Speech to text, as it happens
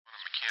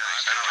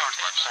mechanics. I talked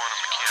about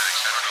quantum mechanics.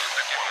 I don't know if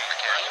the quantum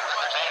mechanics. He was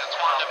the main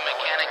quantum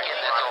mechanic in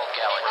this old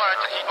galaxy. What?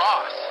 The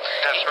boss.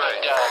 That's he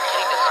right. could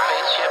take a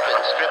spaceship and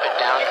strip it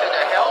down to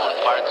the hell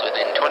parts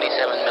within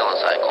 27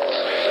 millicycles.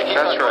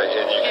 That's right,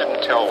 and you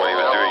couldn't tell what he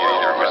was doing.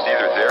 It was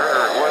either there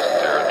or it wasn't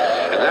there.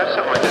 And that's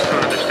something I just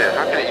don't understand.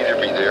 How can it either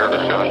be there or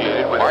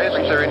associated with? Why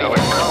isn't there any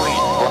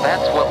complete? Well,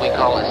 that's what we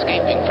call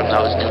escaping from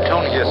those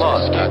Newtonian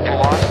laws.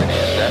 Velocity.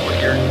 Is that what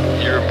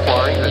you're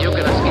implying? That You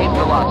can escape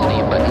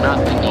velocity, but not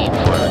the need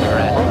for it,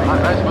 correct?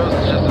 I suppose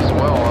it's just as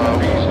well.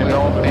 We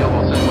all deal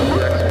with it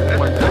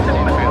with the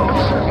density fields.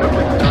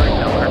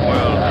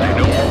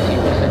 Yes, he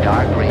was the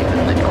dark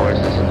raven that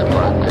courses in the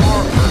blood.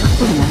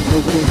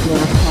 Message is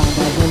now called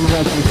as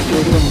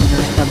unregistered in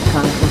your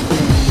subconscious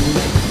mind.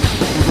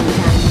 Every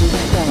time you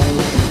say,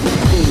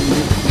 see,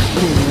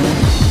 hear,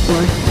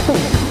 or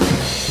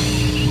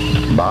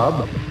think. Bob?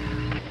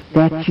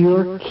 That's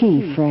your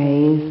key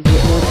phrase. It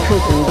will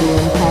trigger the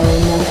entire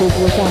message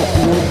without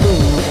you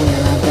being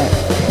aware of it.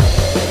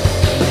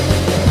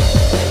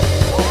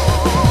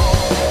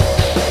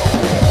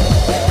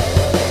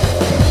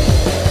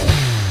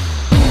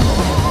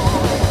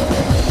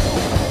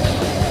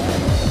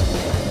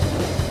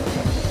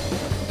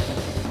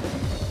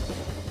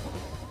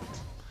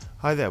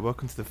 Hi there,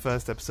 welcome to the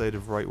first episode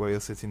of Right Where You're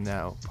Sitting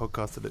Now, a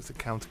podcast that looks at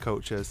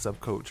counterculture,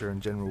 subculture and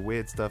general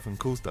weird stuff and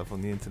cool stuff on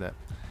the internet.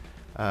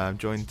 I'm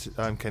Ken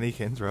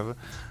Eakins, and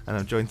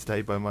I'm joined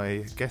today by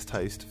my guest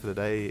host for the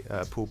day,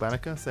 Paul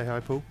Banneker. Say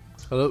hi, Paul.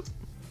 Hello.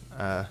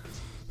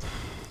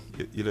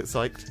 You look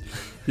psyched?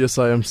 Yes,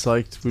 I am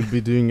psyched. We'll be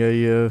doing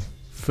a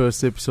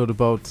first episode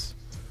about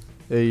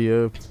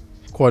a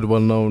quite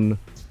well-known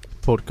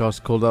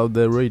podcast called Out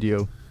There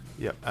Radio.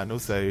 Yep, and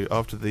also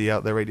after the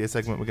Out There Radio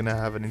segment, we're going to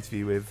have an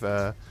interview with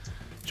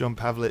John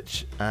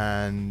Pavlich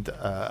and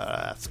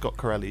Scott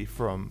Corelli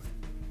from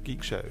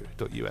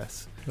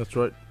geekshow.us. That's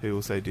right. Who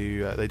also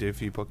do a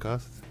few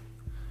podcasts.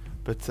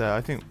 But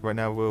I think right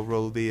now we'll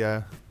roll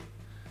the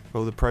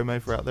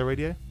promo for Out There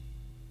Radio.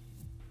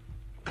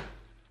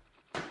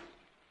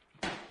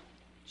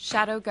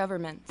 Shadow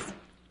governments,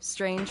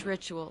 strange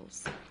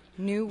rituals,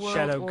 new world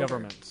Shadow order,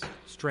 governments,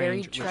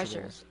 buried strange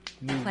treasure, rituals,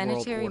 new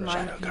planetary world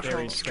mind order, control,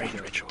 buried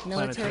treasure, military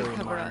planetary mind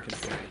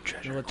cover-ups,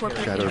 control,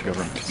 corporate Shadow interests,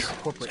 governments,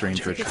 corporate strange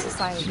secret rituals,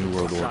 society, new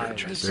world order,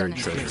 eugenics, buried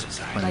treasure,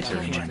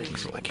 planetary mind lycanthropy,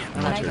 control,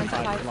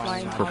 unidentified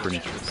flying corporate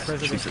objects,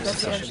 interests,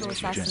 presidential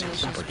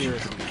assassination,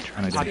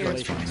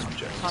 unidentified flying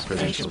objects, population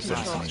presidential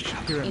control,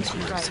 assassination,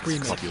 ancient rites,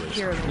 population, the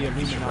pyramids,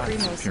 Illuminati,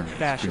 Freemasons,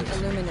 fascists,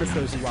 Illuminists,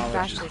 cryptozoology,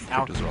 fascists,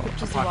 alchemy,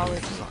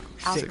 cryptozoology,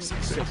 alchemy,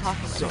 Six,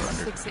 apocalypse, Czar Underground.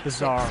 666,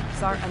 Bizarre.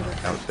 Czar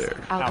Underground, Out there.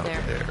 out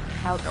there,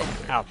 out there,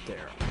 out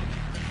there.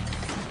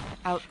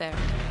 out there.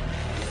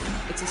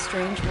 It's a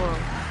strange world.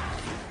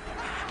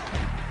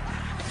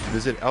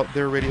 Visit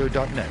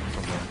OutThereRadio.net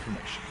for more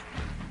information.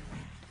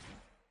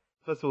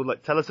 First of all,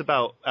 tell us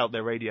about Out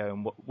There Radio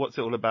and what's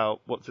it all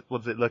about. What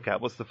does it look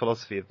at? What's the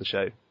philosophy of the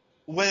show?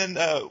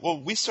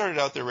 We started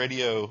Out There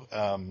Radio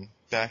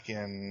back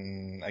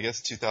in, I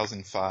guess,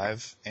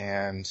 2005,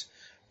 and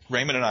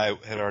Raymond and I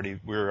we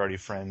were already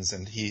friends,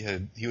 and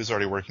he was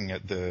already working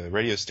at the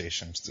radio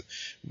stations.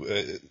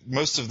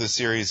 Most of the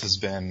series has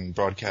been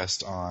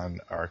broadcast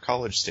on our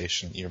college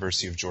station at the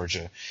University of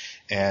Georgia,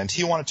 and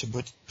he wanted to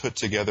put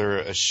together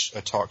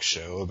a talk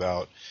show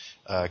about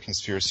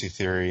conspiracy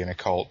theory and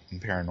occult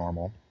and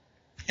paranormal.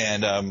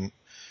 And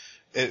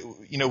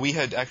we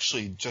had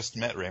actually just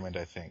met Raymond,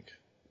 I think,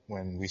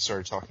 when we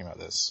started talking about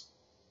this.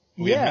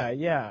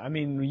 Yeah. I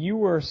mean, you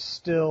were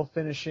still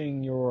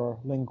finishing your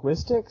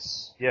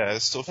linguistics? Yeah, I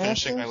was still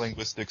finishing my Masters?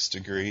 linguistics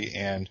degree,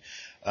 and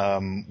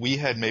we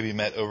had maybe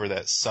met over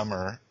that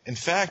summer. In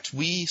fact,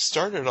 we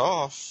started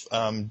off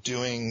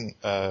doing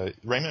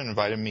Raymond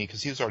invited me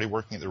because he was already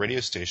working at the radio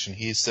station.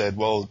 He said,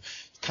 well,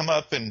 come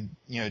up and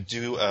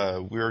do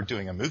we were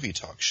doing a movie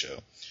talk show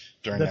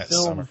during The that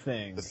film summer.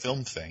 thing. The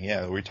film thing,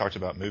 yeah. We talked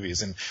about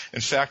movies, and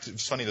in fact,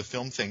 it's funny. The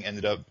film thing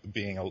ended up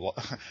being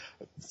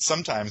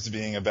sometimes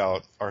being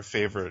about our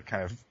favorite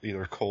kind of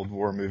either Cold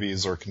War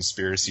movies or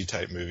conspiracy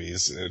type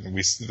movies. And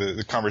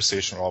the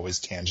conversation was always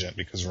tangent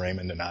because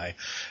Raymond and I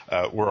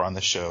were on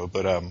the show,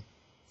 but I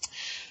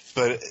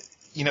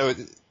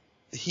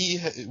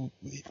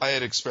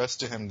had expressed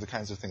to him the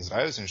kinds of things that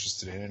I was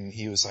interested in, and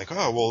he was like,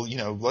 "Oh, well,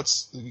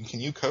 can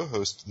you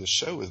co-host the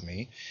show with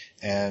me?"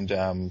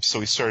 And so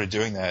we started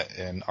doing that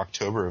in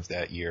October of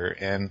that year.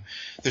 And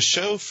the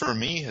show for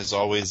me has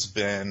always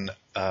been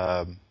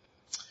about,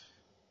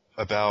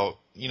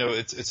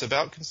 it's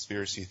about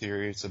conspiracy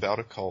theory, it's about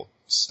occult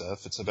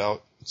stuff, it's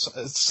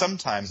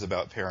sometimes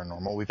about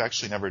paranormal. We've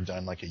actually never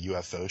done like a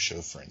UFO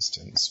show, for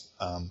instance.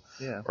 Or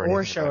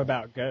a show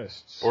about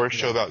ghosts. Or a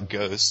show about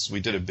ghosts.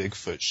 We did a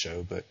Bigfoot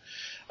show, but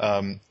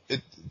I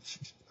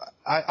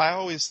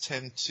always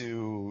tend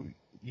to,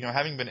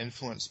 having been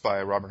influenced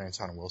by Robert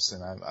Anton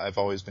Wilson, I've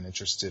always been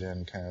interested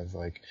in kind of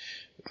like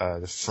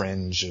the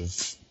fringe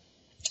of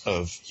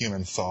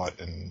human thought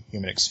and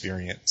human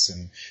experience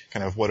and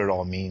kind of what it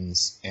all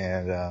means.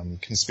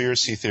 And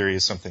conspiracy theory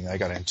is something I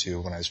got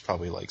into when I was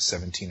probably like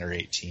 17 or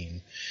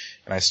 18,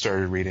 and I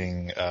started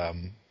reading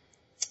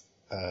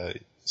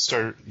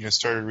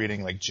started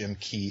reading like Jim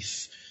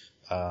Keith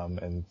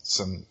and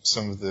some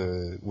of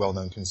the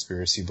well-known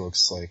conspiracy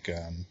books, like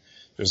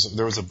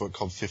there was a book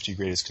called 50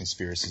 Greatest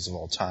Conspiracies of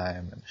All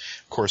Time, and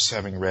of course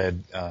having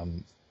read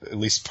at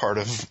least part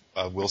of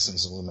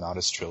Wilson's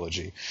Illuminatus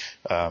trilogy.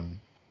 And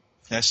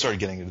I started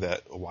getting into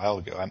that a while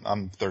ago.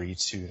 I'm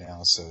 32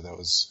 now, so that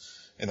was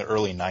in the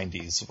early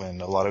 90s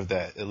when a lot of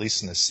that, at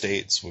least in the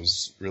States,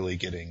 was really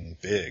getting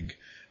big.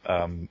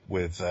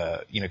 With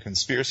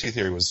conspiracy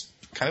theory was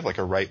kind of like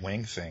a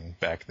right-wing thing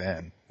back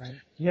then. Right.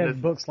 You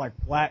had books like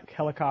Black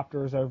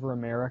Helicopters Over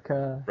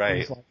America,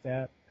 right, things like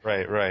that.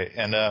 Right.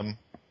 And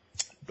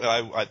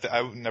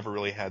I never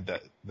really had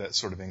that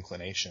sort of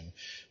inclination,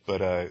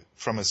 but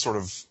from a sort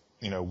of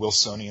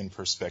Wilsonian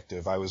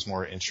perspective, I was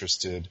more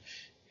interested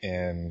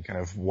in kind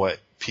of what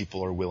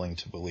people are willing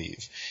to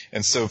believe.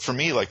 And so for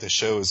me, like, the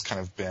show has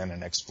kind of been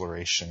an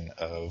exploration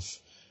of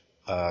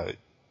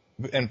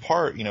in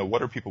part,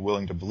 what are people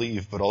willing to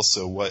believe, but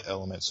also what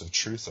elements of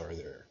truth are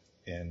there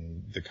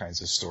in the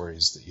kinds of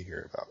stories that you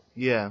hear about.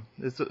 Yeah,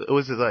 it's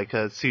always like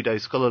a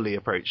pseudo-scholarly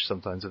approach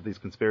sometimes of these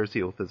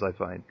conspiracy authors, I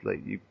find.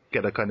 Like, you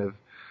get a kind of,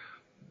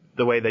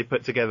 the way they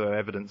put together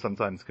evidence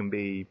sometimes can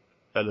be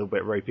a little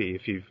bit ropey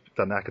if you've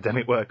done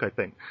academic work, I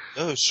think.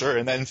 Oh, sure.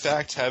 And in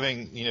fact,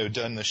 having,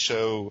 done the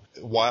show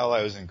while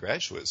I was in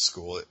graduate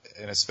school,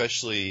 and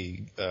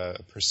especially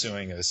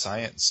pursuing a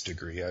science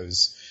degree, I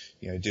was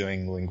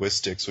doing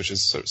linguistics, which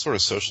is sort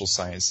of social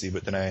sciencey,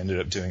 but then I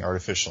ended up doing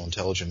artificial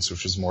intelligence,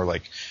 which was more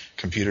like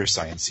computer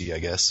sciencey, I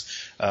guess.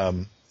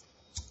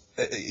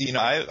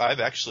 I've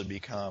actually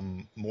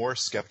become more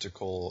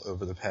skeptical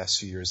over the past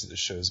few years that the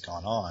show's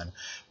gone on,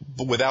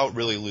 but without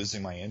really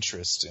losing my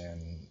interest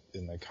in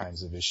the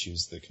kinds of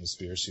issues that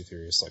conspiracy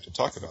theorists like to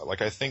talk about.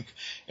 Like, I think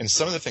in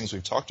some of the things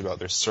we've talked about,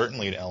 there's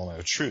certainly an element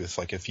of truth.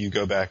 Like, if you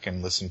go back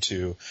and listen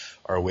to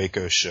our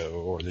Waco show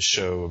or the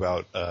show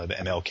about the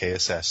MLK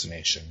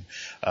assassination,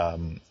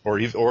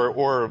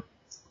 or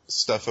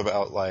stuff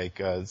about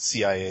like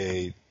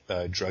CIA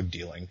drug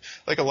dealing,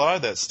 like a lot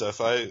of that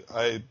stuff,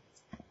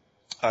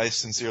 I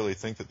sincerely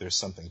think that there's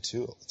something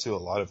to a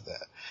lot of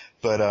that.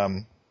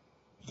 But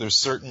there's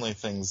certainly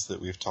things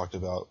that we've talked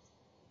about,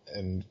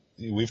 and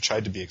we've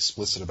tried to be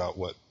explicit about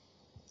what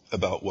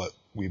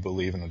we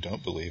believe and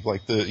don't believe.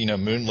 Like the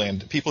moon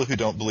land, people who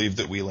don't believe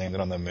that we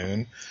landed on the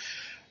moon,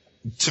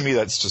 to me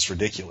that's just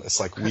ridiculous.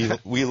 Like,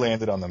 we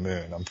landed on the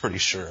moon, I'm pretty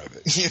sure of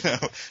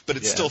it, But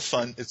it's still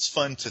fun. It's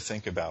fun to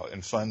think about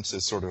and fun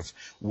to sort of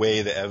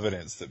weigh the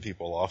evidence that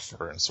people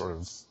offer and sort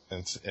of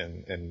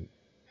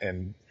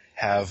and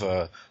have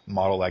a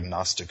model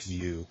agnostic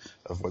view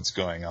of what's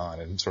going on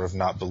and sort of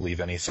not believe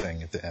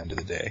anything at the end of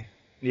the day.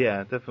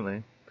 Yeah,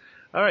 definitely.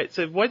 All right,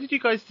 so why did you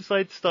guys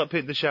decide to start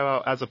putting the show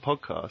out as a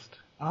podcast?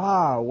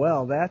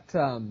 Well, that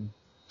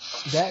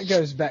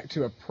goes back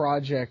to a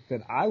project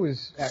that I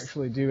was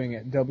actually doing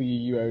at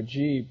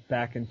WUOG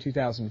back in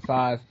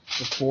 2005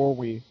 before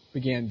we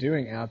began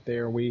doing Out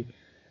There.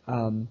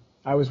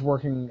 I was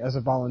working as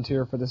a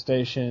volunteer for the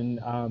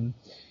station,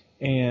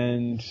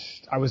 and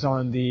I was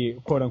on the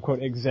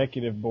quote-unquote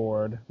executive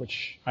board,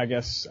 which I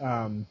guess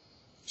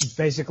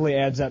basically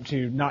adds up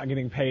to not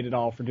getting paid at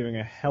all for doing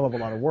a hell of a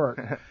lot of work.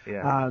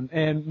 Yeah.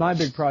 And my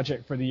big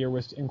project for the year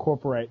was to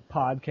incorporate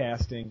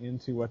podcasting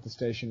into what the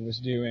station was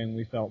doing.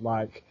 We felt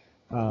like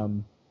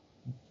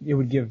it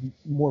would give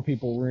more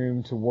people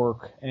room to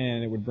work,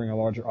 and it would bring a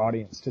larger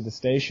audience to the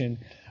station.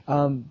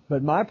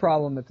 But my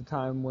problem at the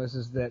time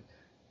was that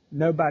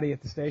nobody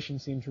at the station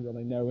seemed to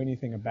really know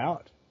anything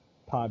about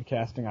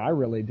podcasting. I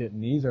really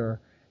didn't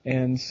either.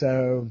 And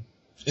so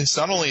it's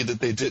not only that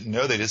they didn't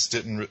know, they just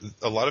didn't,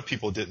 a lot of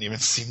people didn't even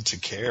seem to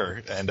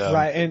care. And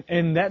right,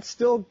 and that's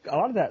still, a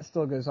lot of that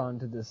still goes on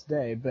to this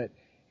day. But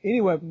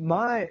anyway,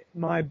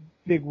 my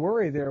big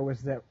worry there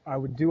was that I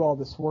would do all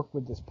this work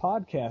with this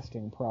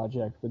podcasting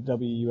project with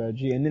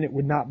WUOG, and then it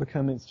would not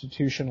become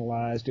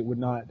institutionalized. It would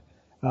not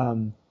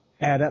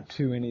add up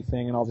to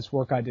anything, and all this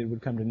work I did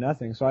would come to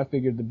nothing. So I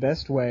figured the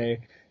best way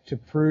to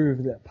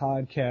prove that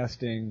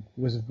podcasting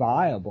was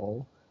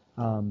viable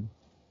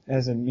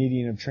as a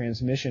medium of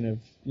transmission of,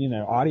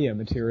 audio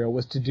material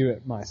was to do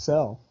it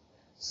myself.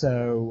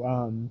 So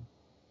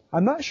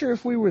I'm not sure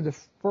if we were the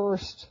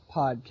first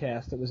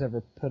podcast that was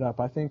ever put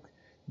up. I think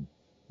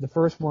the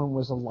first one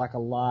was like a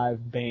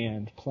live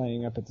band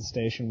playing up at the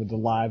station with the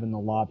Live in the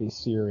Lobby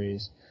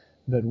series.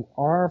 But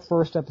our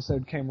first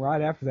episode came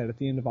right after that at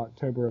the end of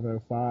October of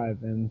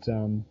 2005.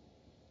 And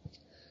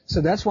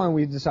so that's why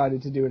we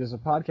decided to do it as a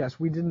podcast.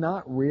 We did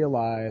not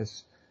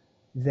realize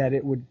that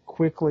it would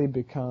quickly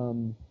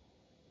become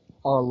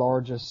our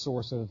largest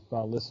source of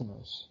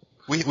listeners.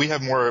 We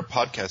have more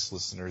podcast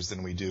listeners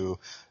than we do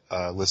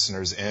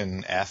listeners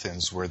in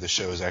Athens, where the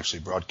show is actually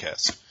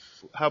broadcast.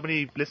 How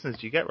many listeners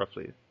do you get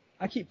roughly?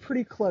 I keep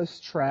pretty close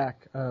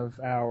track of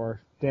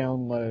our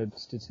download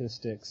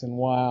statistics, and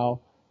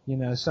while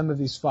Some of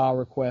these file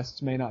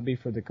requests may not be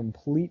for the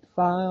complete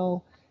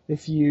file.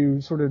 If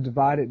you sort of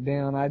divide it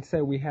down, I'd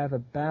say we have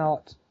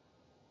about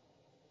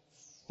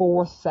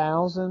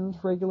 4,000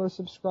 regular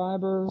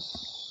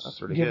subscribers.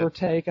 That's really give good. or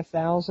take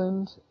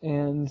 1,000,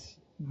 and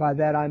by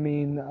that I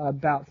mean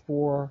about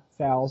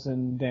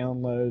 4,000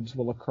 downloads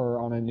will occur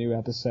on a new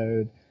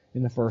episode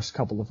in the first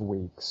couple of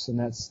weeks, and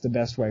that's the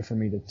best way for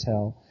me to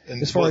tell.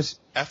 And as far as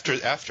after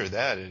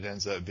that, it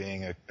ends up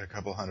being a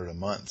couple hundred a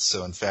month.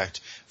 So in fact,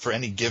 for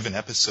any given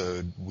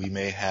episode, we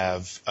may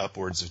have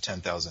upwards of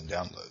 10,000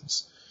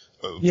 downloads.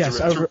 Yes,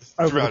 over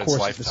throughout the its course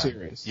lifetime. of the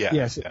series. Yeah,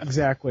 yes, yeah.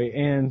 exactly.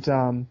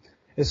 And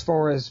as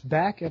far as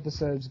back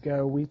episodes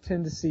go, we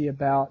tend to see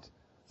about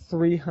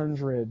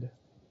 300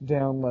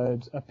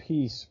 downloads a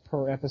piece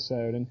per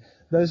episode, and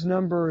those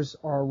numbers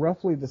are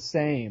roughly the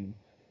same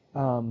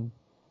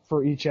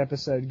for each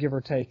episode, give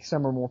or take.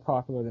 Some are more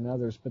popular than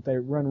others, but they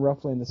run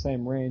roughly in the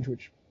same range,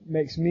 which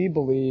makes me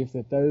believe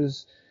that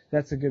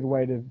that's a good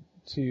way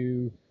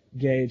to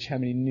gauge how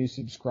many new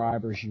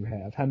subscribers you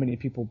have, how many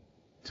people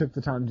took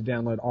the time to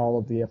download all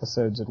of the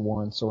episodes at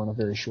once or in a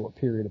very short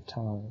period of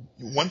time.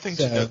 One thing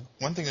to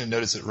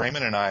note is that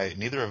Raymond and I,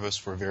 neither of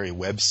us were very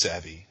web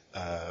savvy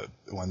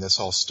when this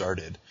all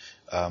started.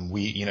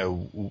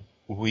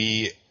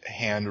 We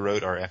hand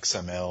wrote our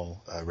XML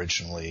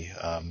originally,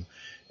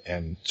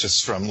 and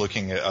just from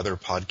looking at other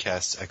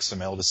podcasts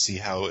XML to see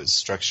how it's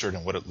structured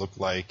and what it looked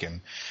like,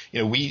 and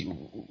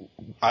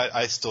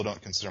I still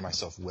don't consider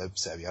myself web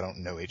savvy. I don't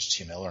know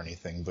HTML or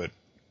anything, but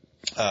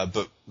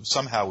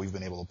somehow we've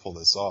been able to pull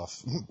this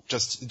off.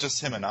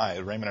 Just him and I,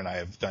 Raymond and I,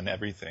 have done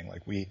everything.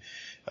 Like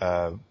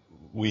there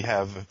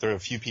are a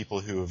few people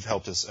who have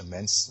helped us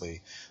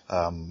immensely.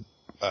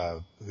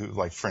 Who,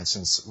 like, for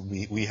instance,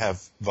 we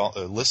have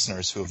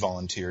listeners who have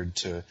volunteered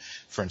to,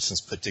 for instance,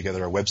 put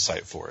together a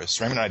website for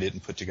us. Raymond and I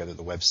didn't put together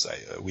the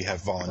website. We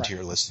have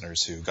volunteer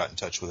listeners who got in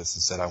touch with us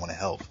and said, "I want to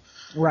help."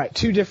 Right,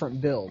 2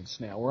 different builds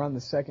now. We're on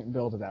the second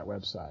build of that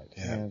website.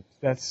 Yeah.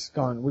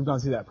 And we've gone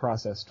through that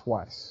process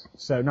twice.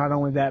 So not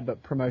only that,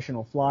 but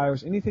promotional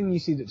flyers, anything you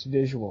see that's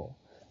visual,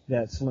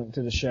 that's linked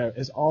to the show,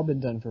 has all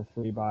been done for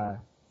free by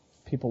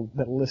people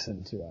that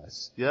listen to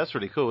us. Yeah, that's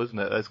really cool, isn't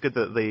it? It's good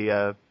that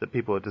that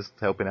people are just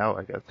helping out,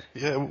 I guess.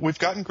 Yeah, we've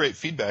gotten great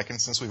feedback,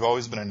 and since we've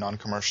always been a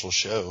non-commercial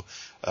show,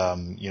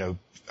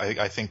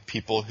 I think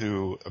people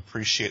who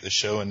appreciate the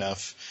show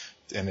enough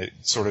and it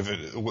sort of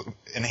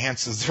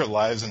enhances their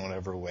lives in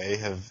whatever way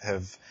have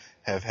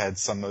had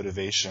some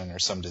motivation or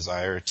some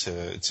desire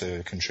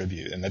to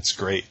contribute, and that's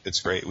great. It's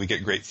great. We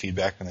get great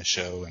feedback on the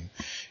show, and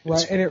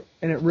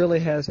it really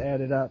has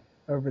added up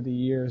over the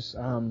years.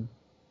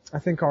 I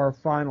think our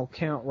final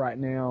count right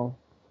now,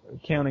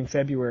 counting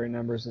February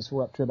numbers, is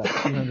we're up to about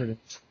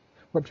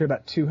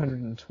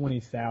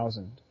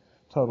 220,000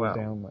 total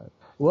downloads.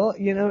 Well,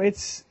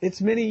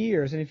 it's many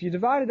years, and if you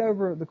divide it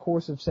over the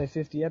course of, say,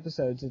 50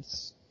 episodes,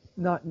 it's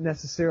not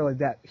necessarily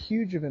that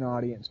huge of an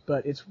audience,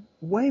 but it's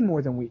way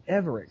more than we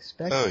ever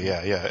expected. Oh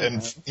yeah,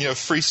 and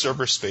free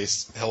server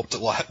space helped a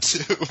lot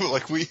too.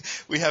 Like we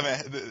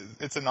haven't.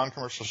 It's a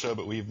non-commercial show,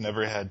 but we've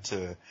never had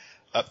to.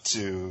 Up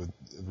to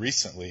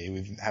recently,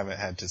 we haven't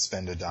had to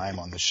spend a dime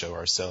on the show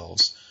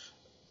ourselves.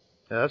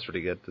 Yeah, that's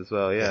really good as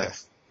well. Yeah.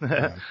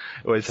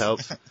 Always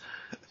helps.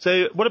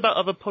 So, what about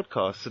other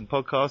podcasts and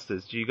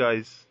podcasters? Do you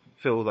guys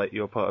feel like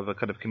you're part of a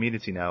kind of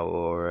community now,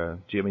 or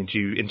do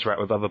you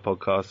interact with other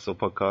podcasts or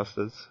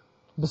podcasters?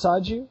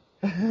 Besides you?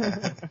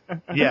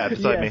 Yeah,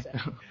 beside me.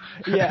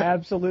 Yeah,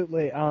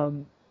 absolutely.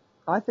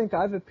 I think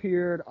I've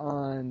appeared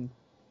on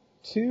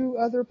 2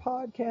 other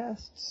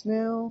podcasts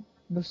now,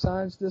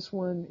 besides this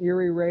one,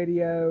 Erie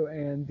Radio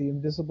and The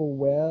Invisible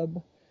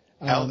Web.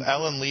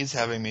 Alan Lee's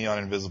having me on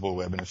Invisible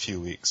Web in a few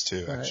weeks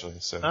too, actually.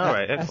 So. All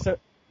right, excellent.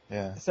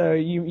 So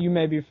you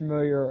may be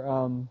familiar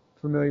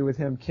with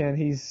him, Ken.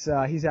 He's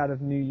out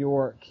of New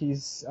York.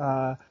 He's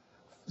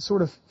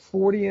sort of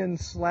Fortean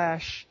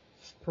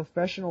 /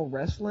 professional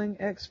wrestling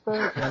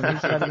expert,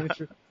 and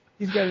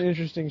he's got an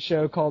interesting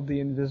show called The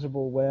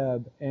Invisible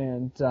Web,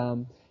 and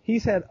he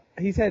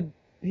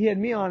had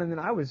me on, and then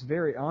I was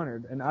very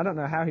honored, and I don't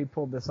know how he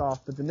pulled this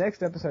off, but the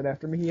next episode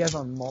after me, he has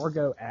on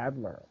Margot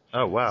Adler.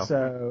 Oh, wow.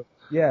 So,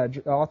 yeah,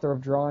 author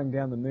of Drawing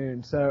Down the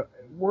Moon. So,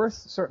 worth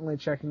certainly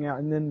checking out.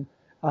 And then,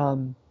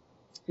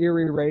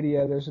 Erie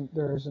Radio,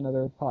 there's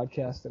another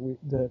podcast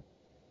that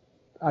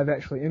I've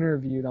actually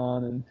interviewed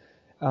on,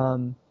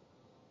 and,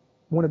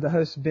 one of the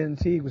hosts, Ben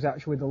Teague, was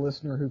actually the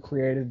listener who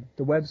created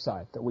the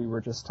website that we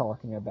were just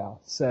talking about.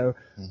 So,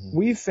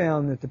 we've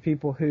found that the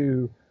people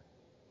who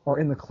are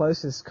in the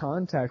closest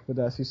contact with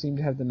us, who seem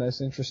to have the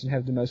most interest and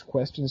have the most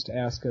questions to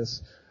ask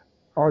us,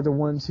 are the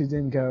ones who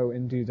then go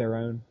and do their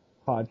own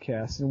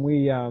podcasts.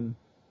 And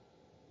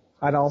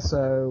I'd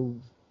also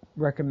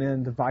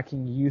recommend the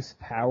Viking Youth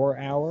Power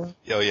Hour.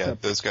 Oh yeah,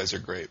 those guys are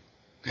great.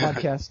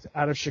 Podcast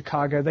out of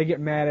Chicago. They get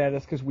mad at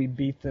us because we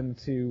beat them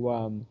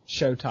to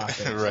show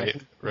topics.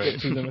 Right. We get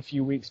to them a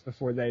few weeks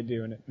before they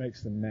do, and it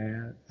makes them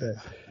mad. But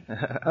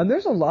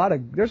there's a lot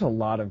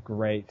of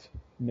great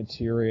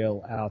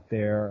material out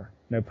there.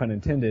 no pun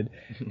intended.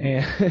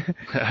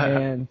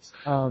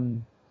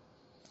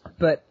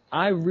 But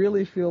I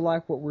really feel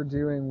like what we're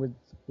doing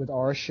with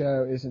our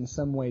show is in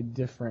some way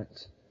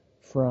different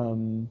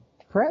from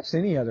perhaps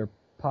any other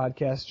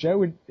podcast.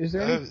 Joe, is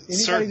there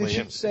anybody that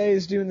you'd say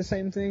is doing the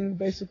same thing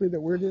basically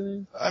that we're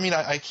doing? I mean,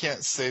 I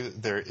can't say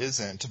that there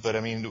isn't, but I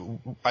mean,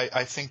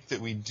 I think that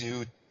we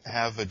do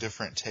have a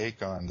different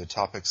take on the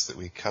topics that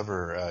we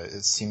cover.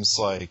 It seems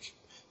like,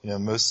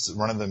 most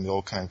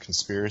run-of-the-mill kind of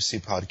conspiracy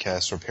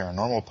podcasts or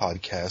paranormal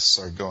podcasts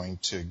are going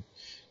to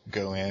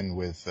go in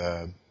with,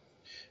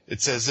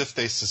 it's as if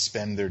they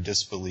suspend their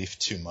disbelief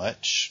too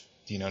much.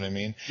 Do you know what I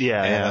mean?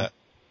 Yeah.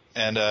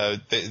 And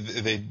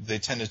they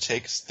tend to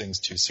take things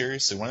too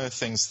seriously. One of the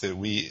things that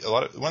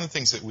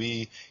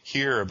we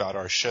hear about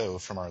our show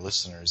from our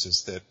listeners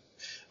is that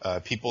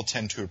people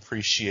tend to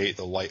appreciate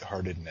the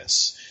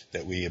lightheartedness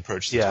that we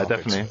approach the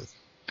topics with.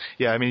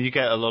 Yeah, I mean, you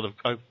get a lot of.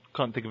 I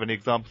can't think of any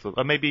examples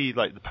of, maybe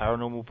like the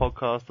Paranormal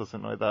Podcast or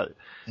something like that.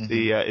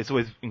 Mm-hmm. It's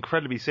always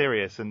incredibly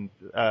serious, and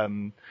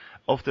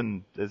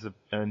often there's an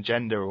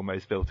agenda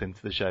almost built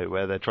into the show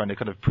where they're trying to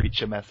kind of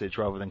preach a message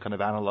rather than kind of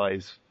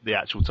analyze the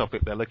actual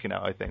topic they're looking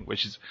at, I think,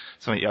 which is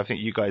something I think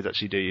you guys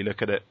actually do. You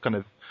look at it kind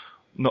of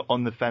not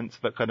on the fence,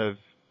 but kind of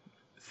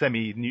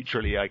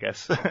semi-neutrally, I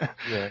guess.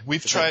 Yeah,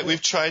 we've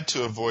tried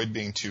to avoid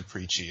being too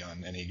preachy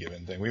on any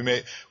given thing. We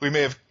may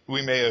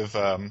have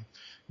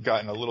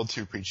gotten a little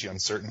too preachy on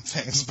certain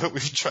things, but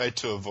we've tried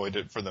to avoid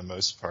it for the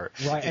most part.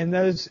 Right, and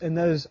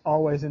those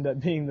always end up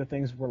being the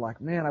things we're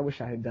like, man, I wish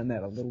I had done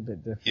that a little bit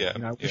different. Yeah,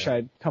 I wish I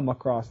had come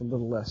across a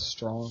little less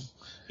strong.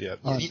 Yeah,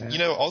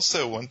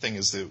 also one thing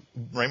is that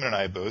Raymond and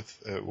I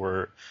both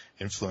were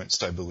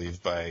influenced, I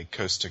believe, by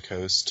Coast to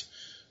Coast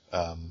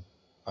on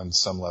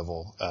some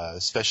level,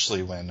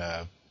 especially when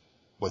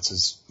what's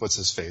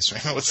his face,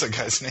 Raymond? What's that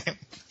guy's name?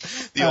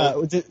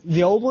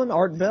 The old one,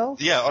 Art Bell?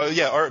 Yeah,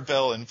 Art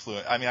Bell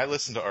influence. I mean, I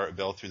listened to Art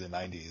Bell through the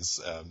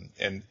 90s,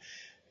 and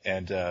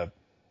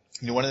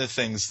one of the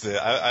things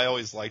that I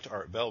always liked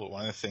Art Bell, but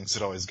one of the things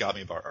that always got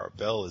me about Art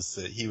Bell is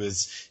that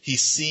he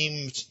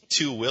seemed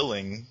too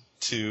willing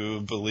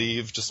to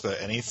believe just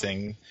about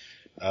anything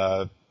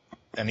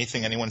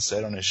anyone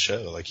said on his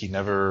show. Like he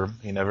never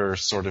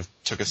sort of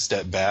took a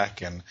step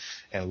back and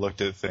looked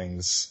at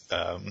things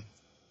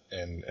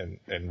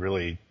and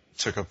really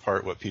took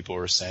apart what people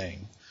were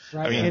saying.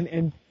 Right, I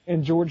mean,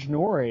 and George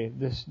Norrie,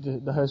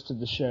 the host of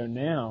the show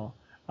now,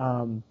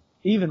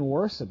 even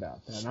worse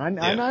about that.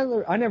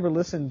 I never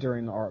listened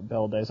during the Art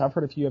Bell days. I've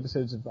heard a few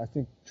episodes of, I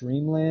think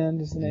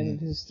Dreamland is the name of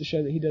the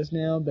show that he does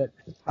now, but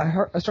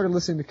I started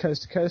listening to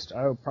Coast,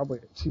 probably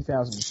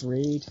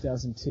 2003,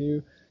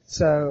 2002.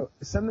 So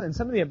some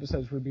of the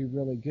episodes would be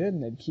really good,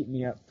 and they'd keep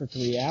me up for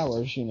 3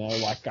 hours,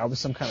 like I was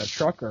some kind of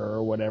trucker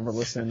or whatever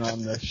listening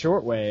on the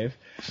shortwave.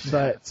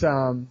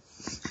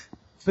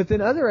 But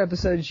then other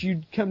episodes,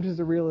 you'd come to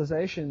the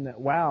realization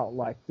that, wow,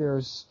 like they're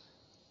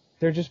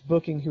just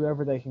booking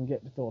whoever they can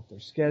get to fill up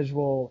their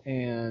schedule,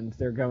 and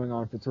they're going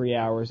on for 3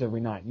 hours every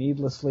night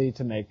needlessly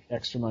to make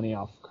extra money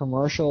off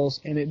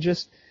commercials, and it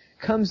just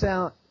comes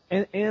out,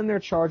 and they're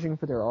charging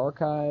for their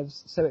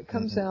archives, so it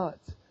comes out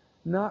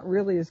not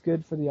really as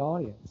good for the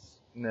audience.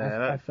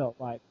 I felt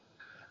like,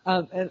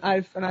 and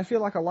I feel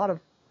like a lot of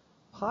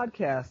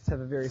podcasts have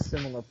a very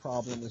similar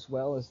problem as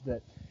well, is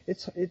that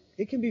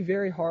it can be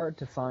very hard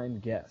to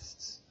find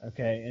guests.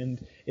 Okay,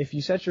 and if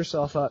you set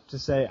yourself up to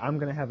say, I'm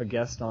going to have a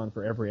guest on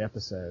for every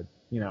episode,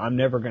 I'm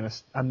never going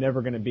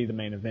to be the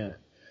main event,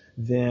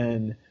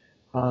 then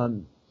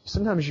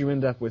sometimes you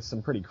end up with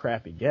some pretty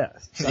crappy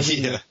guests.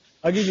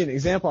 I'll give you an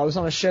example. I was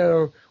on a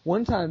show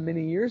one time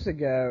many years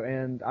ago,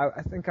 and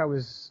I think I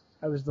was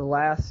the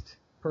last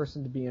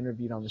person to be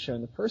interviewed on the show,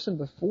 and the person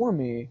before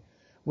me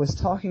was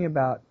talking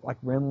about like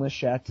Rennes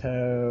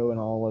Chateau and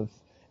all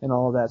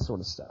of that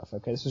sort of stuff.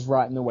 Okay, this was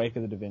right in the wake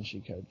of the Da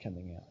Vinci Code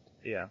coming out.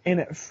 Yeah. And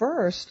at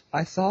first,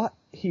 I thought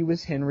he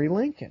was Henry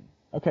Lincoln.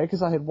 Okay,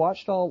 because I had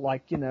watched all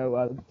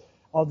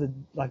the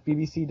like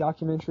BBC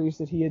documentaries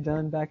that he had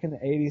done back in the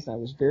 80s, and I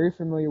was very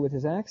familiar with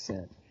his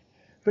accent.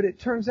 But it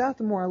turns out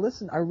the more I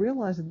listened, I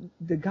realized that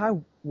the guy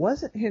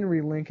wasn't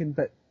Henry Lincoln,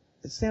 but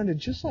it sounded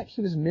just like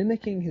he was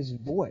mimicking his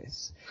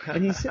voice.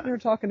 And he's sitting there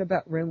talking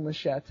about Rennes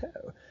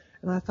Chateau.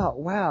 And I thought,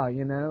 wow,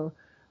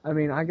 I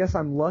mean, I guess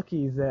I'm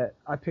lucky that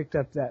I picked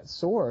up that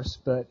source,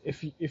 but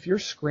if you're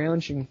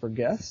scrounging for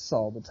guests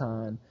all the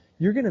time,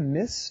 you're going to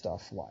miss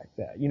stuff like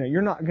that.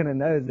 You're not going to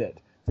know that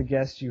the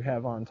guest you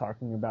have on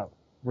talking about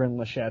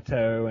Rennes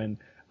Chateau and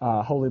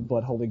Holy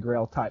Blood, Holy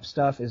Grail type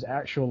stuff is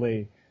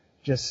actually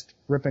just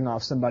ripping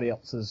off somebody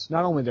else's,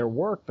 not only their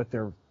work, but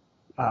their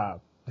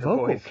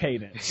vocal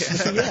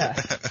cadence. Yeah.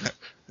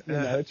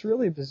 It's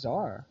really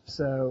bizarre.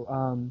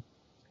 So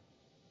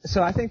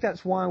I think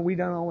that's why we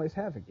don't always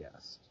have a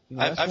guest.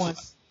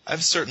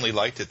 I've certainly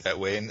liked it that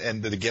way,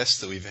 and the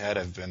guests that we've had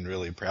I've been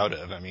really proud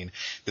of. I mean,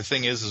 the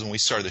thing is when we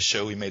started the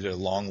show, we made a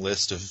long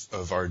list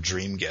of our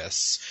dream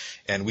guests,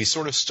 and we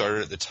sort of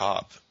started at the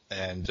top,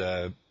 and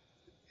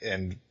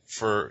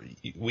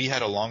we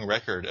had a long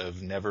record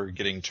of never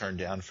getting turned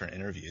down for an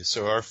interview.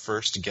 So our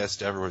first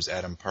guest ever was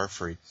Adam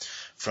Parfrey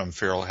from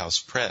Feral House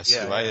Press,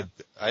 who I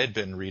had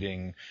been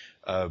reading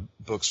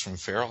books from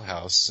Feral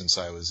House since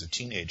I was a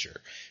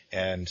teenager.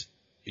 And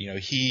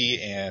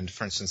he and,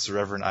 for instance, the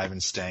Reverend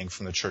Ivan Stang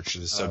from the Church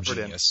of the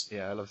Subgenius.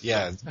 Yeah, I love that.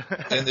 Yeah,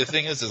 and the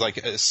thing is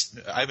like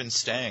Ivan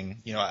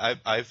Stang,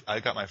 I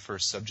got my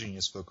first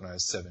Subgenius book when I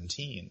was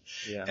 17.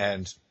 Yeah.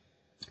 And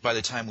by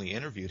the time we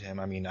interviewed him,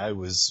 I mean, I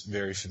was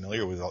very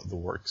familiar with all the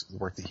work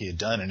that he had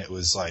done, and it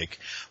was like,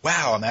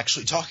 wow, I'm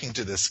actually talking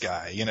to this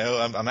guy.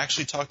 I'm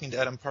actually talking to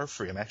Adam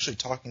Parfrey. I'm actually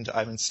talking to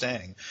Ivan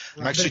Stang.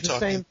 I'm actually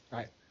talking.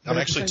 I'm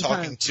actually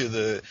talking to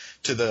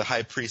the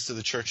high priest of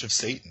the Church of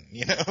Satan.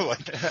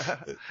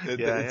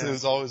 It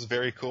was always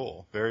very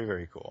cool, very,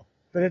 very cool.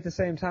 But at the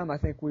same time, I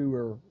think we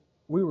were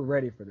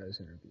ready for those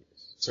interviews.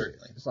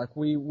 Certainly, it's like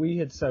we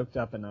had soaked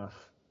up enough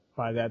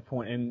by that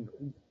point.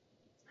 And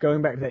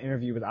going back to that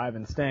interview with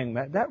Ivan Stang,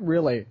 that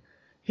really,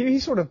 he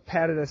sort of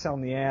patted us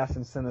on the ass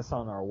and sent us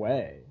on our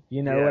way.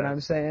 You know what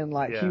I'm saying?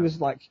 Like he was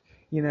like,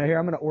 here,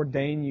 I'm going to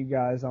ordain you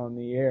guys on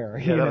the air.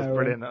 Yeah, that was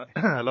brilliant.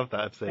 I love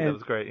that episode. That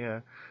was great, yeah.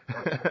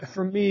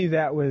 For me,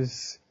 that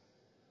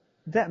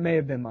may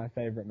have been my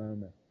favorite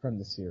moment from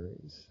the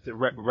series.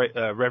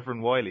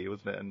 Reverend Wiley,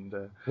 wasn't it?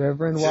 And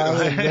Reverend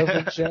Wiley and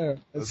Reverend Joe.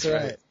 That's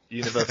right.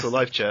 Universal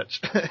Life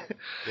Church.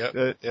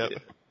 Yep.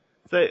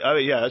 So,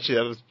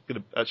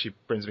 that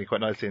brings me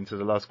quite nicely into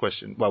the last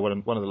question. Well,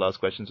 one of the last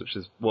questions, which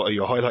is, what are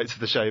your highlights of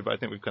the show? But I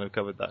think we've kind of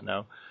covered that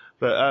now.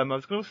 But I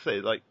was going to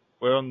say,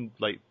 we're on,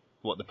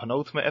 the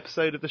penultimate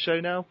episode of the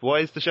show now? Why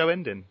is the show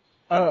ending?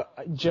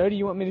 Joe, do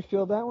you want me to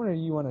field that one, or do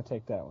you want to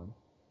take that one?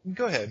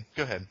 Go ahead.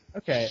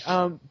 Okay.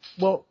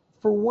 Well,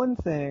 for one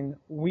thing,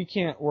 we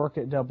can't work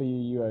at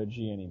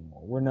WUOG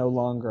anymore. We're no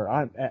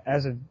longer,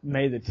 as of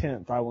May the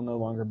 10th, I will no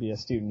longer be a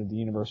student of the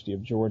University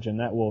of Georgia, and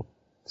that will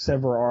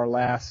sever our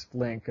last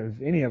link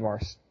of any of our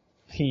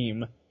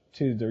team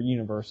to the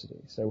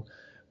university. So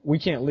we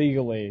can't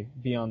legally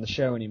be on the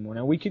show anymore.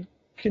 Now, we could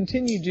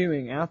continue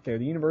doing out there.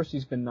 The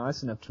university's been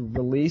nice enough to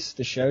release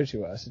the show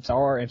to us. It's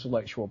our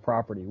intellectual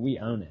property. We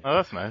own it. Oh,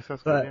 that's nice.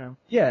 That's but, good,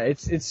 yeah.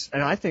 It's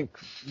and I think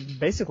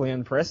basically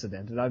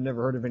unprecedented. I've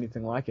never heard of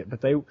anything like it.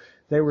 But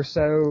they were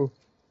so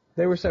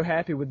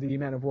happy with the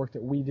amount of work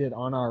that we did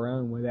on our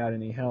own without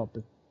any help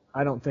that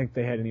I don't think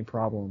they had any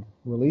problem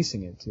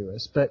releasing it to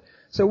us. But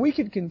so we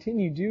could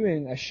continue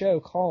doing a show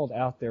called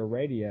Out There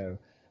Radio,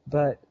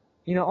 but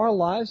our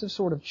lives have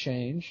sort of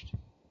changed.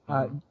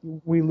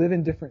 We live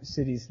in different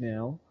cities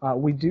now.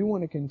 We do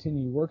want to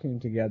continue working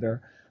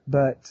together,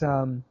 but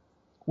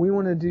we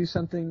want to do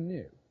something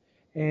new.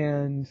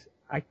 And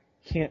I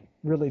can't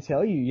really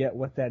tell you yet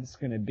what that's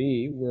going to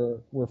be.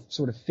 We're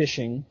sort of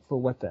fishing for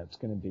what that's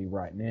going to be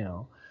right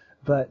now.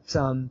 But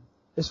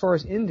as far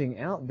as ending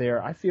Out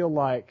There, I feel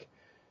like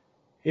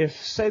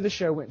if, say, the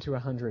show went to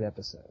 100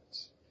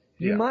 episodes,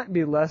 you might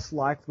be less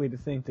likely to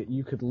think that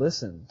you could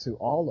listen to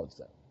all of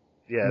them.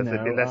 Yeah, it's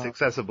a less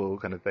accessible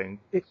kind of thing.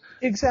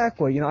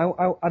 Exactly.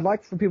 I'd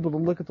like for people to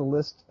look at the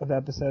list of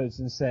episodes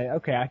and say,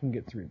 okay, I can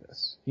get through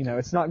this.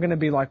 It's not going to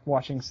be like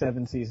watching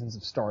 7 seasons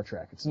of Star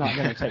Trek. It's not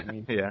going to take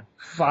me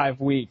 5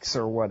 weeks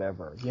or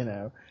whatever,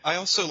 I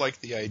also like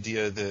the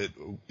idea that,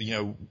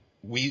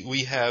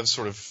 we have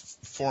sort of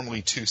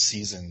formally 2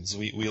 seasons.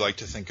 We like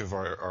to think of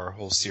our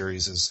whole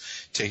series as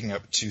taking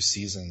up 2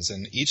 seasons,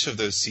 and each of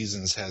those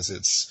seasons has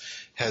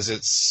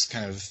its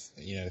kind of,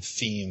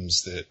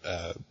 themes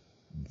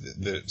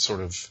that sort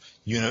of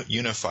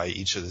unify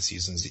each of the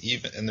seasons,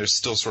 and there's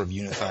still sort of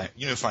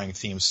unifying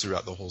themes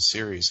throughout the whole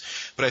series.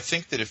 But I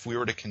think that if we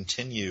were to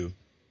continue,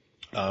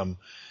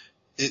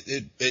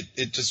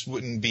 it just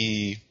wouldn't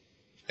be,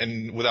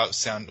 and without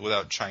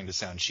trying to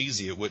sound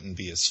cheesy, it wouldn't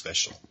be as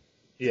special.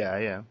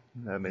 Yeah,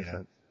 that makes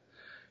sense.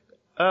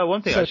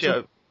 One thing,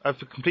 actually, I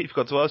completely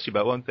forgot to ask you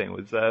about one thing,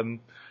 was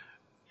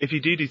if you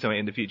do something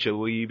in the future,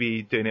 will you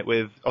be doing it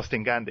with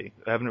Austin Gandy?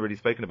 I haven't really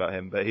spoken about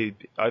him, but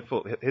I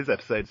thought his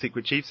episode,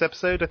 Secret Chiefs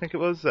episode, I think it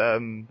was,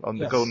 on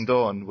the Golden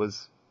Dawn,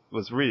 was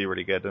really,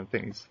 really good. I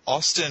think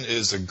Austin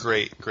is a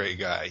great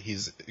guy.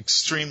 He's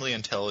extremely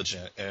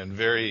intelligent and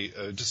very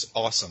just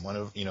awesome. One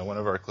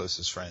of our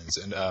closest friends,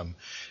 and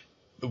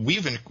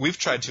we've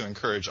tried to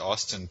encourage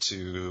Austin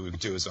to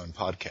do his own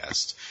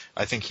podcast.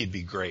 I think he'd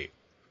be great.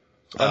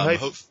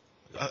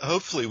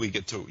 Hopefully we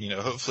get to,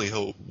 hopefully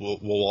we'll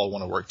all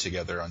want to work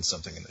together on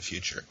something in the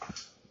future.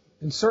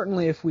 And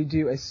certainly if we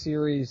do a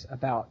series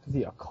about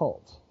the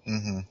occult,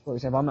 for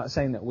example, I'm not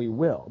saying that we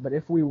will, but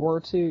if we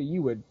were to,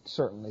 you would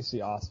certainly see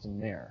Austin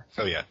there.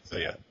 Oh yeah.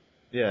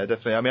 Yeah,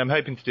 definitely. I mean, I'm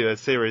hoping to do a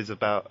series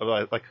about,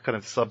 like a kind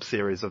of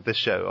sub-series of this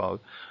show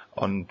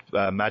on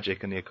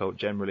magic and the occult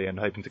generally, and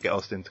hoping to get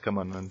Austin to come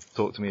on and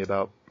talk to me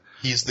about...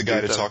 He's the guy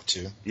to talk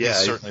to. Yeah,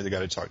 he's certainly the guy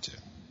to talk to.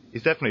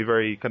 He's definitely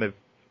very kind of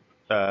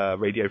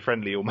radio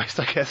friendly almost,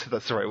 I guess, if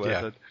that's the right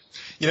word.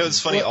 Yeah. It's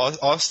funny,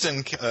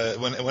 Austin,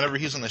 whenever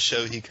he's on the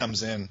show, he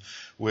comes in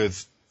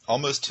with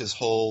almost his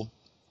whole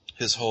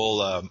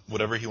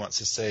whatever he wants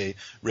to say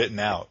written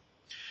out.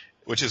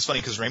 Which is funny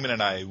because Raymond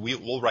and I,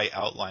 we'll write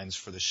outlines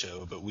for the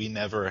show, but we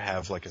never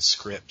have like a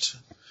script.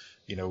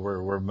 You know,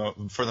 we're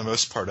for the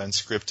most part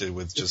unscripted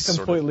with just it's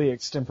completely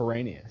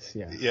extemporaneous.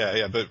 Yeah.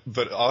 Yeah.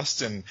 But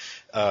Austin,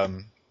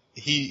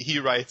 he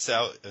writes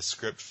out a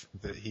script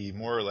that he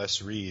more or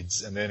less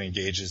reads and then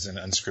engages in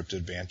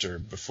unscripted banter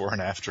before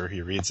and after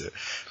he reads it.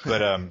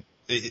 But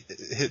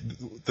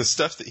the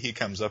stuff that he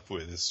comes up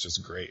with is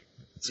just great.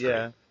 It's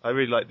great. I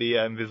really like the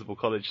Invisible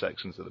College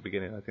sections at the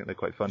beginning. I think they're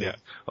quite funny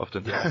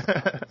often.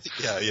 Yeah.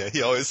 Yeah.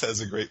 He always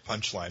has a great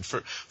punchline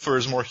for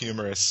his more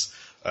humorous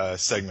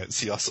segments.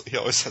 He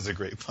always has a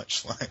great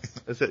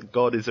punchline. Is it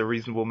God is a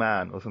reasonable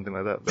man or something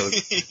like that?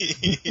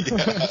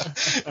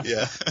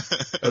 Yeah.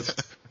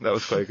 That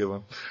was quite a good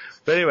one.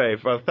 But anyway,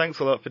 well, thanks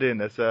a lot for doing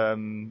this.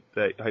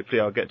 Hopefully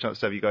I'll get a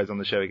chance to have you guys on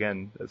the show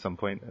again at some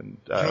point. And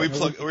we're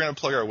going to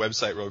plug our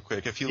website real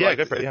quick. If you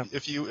go for it,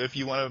 if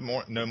you want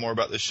to know more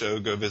about the show,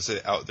 go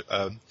visit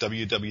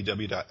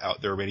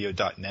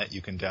www.outthereradio.net.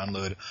 You can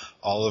download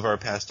all of our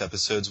past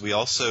episodes. We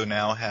also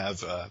now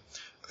have a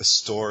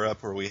store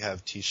up where we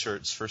have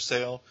T-shirts for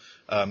sale.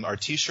 Our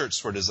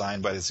T-shirts were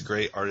designed by this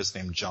great artist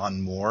named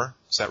John Moore.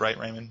 Is that right,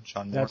 Raymond?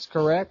 John Moore? That's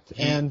correct.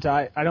 And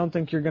I don't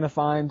think you're going to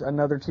find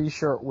another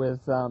T-shirt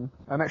with, I'm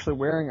actually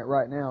wearing it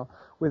right now,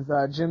 with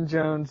Jim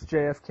Jones,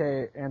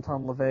 JFK,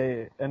 Anton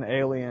LaVey, an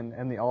alien,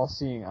 and the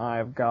all-seeing eye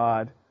of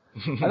God.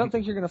 I don't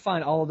think you're going to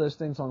find all of those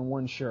things on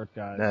one shirt,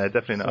 guys. No,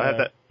 definitely not. So, I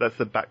have that's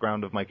the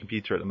background of my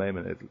computer at the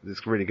moment.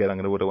 It's really good. I'm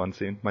going to order one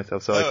soon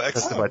myself, so I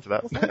testify to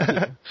that. Well, thank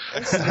you.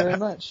 Thank you very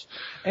much.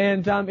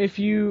 And if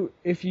you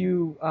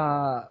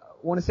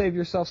want to save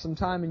yourself some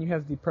time and you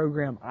have the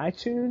program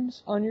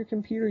iTunes on your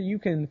computer, you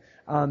can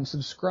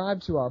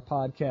subscribe to our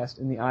podcast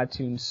in the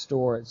iTunes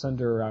store. It's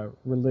under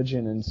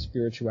Religion and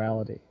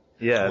Spirituality.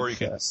 Yeah. Or you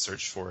can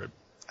search for it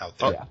out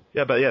there.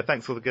 But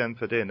thanks all again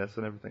for doing this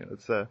and everything.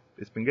 It's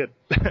been good.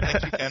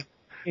 Thank you, Ken.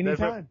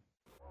 Anytime.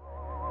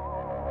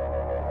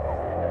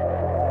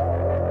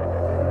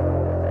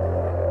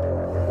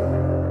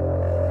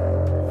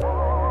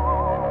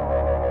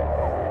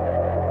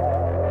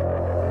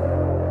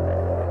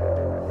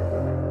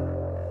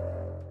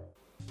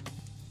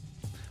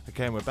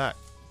 Okay, and we're back.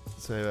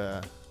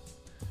 So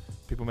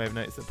people may have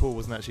noticed that Paul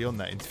wasn't actually on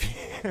that interview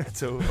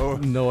at all.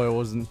 No, I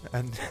wasn't.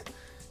 And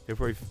you'll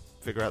probably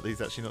figure out that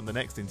he's actually not in the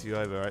next interview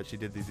either. I actually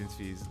did these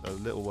interviews a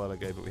little while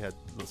ago, but we had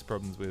lots of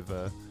problems with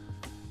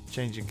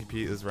changing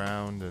computers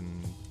around and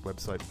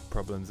website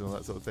problems and all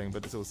that sort of thing,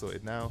 but it's all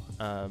sorted now.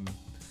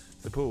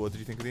 So Paul, what did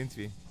you think of the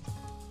interview?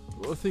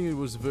 Well, I think it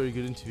was a very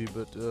good interview,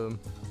 but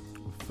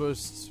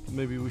first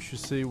maybe we should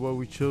say why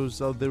we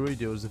chose Out There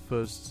Radio as the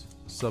first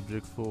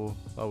subject for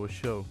our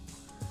show.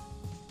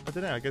 I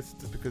don't know, I guess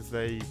just because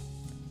they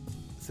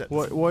set...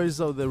 Why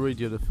is Out There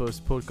Radio the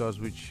first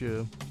podcast which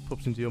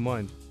pops into your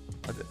mind?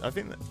 I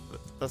think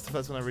that's the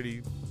first one I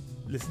really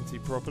listened to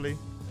properly.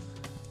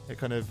 It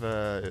kind of...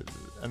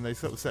 and they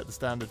sort of set the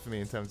standard for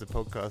me in terms of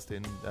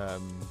podcasting.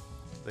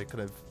 They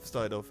kind of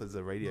started off as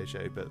a radio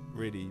show, but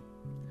really,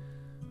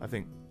 I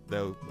think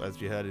they'll,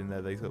 as you heard in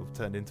there, they sort of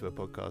turned into a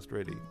podcast,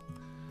 really.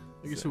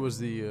 I guess it was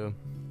the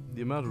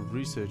amount of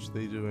research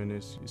they do in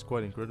is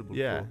quite incredible.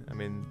 Yeah, I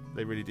mean,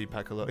 they really do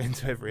pack a lot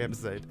into every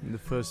episode. In the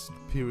first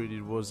period,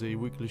 it was a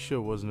weekly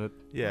show, wasn't it?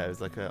 Yeah, it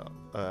was like a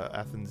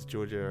Athens,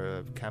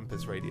 Georgia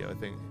campus radio, I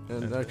think.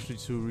 And actually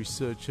to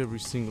research every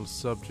single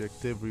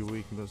subject every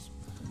week must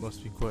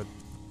be quite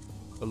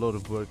a lot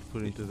of work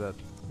put into that.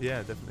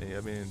 Yeah, definitely.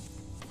 I mean,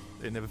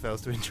 it never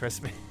fails to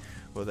interest me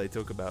what they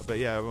talk about. But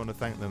yeah, I want to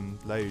thank them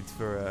loads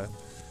for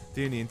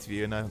doing the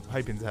interview, and I'm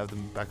hoping to have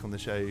them back on the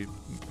show,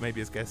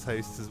 maybe as guest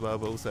hosts as well,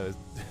 but also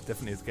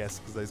definitely as guests,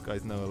 because those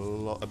guys know a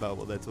lot about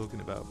what they're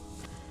talking about.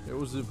 It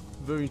was a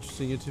very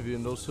interesting interview,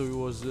 and also it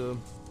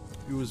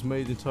was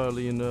made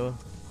entirely in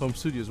home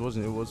studios,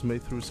 wasn't it? It was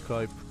made through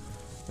Skype,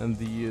 and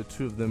the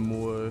two of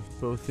them were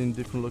both in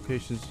different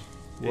locations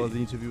while the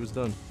interview was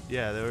done.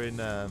 Yeah, they were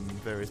in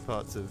various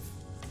parts of,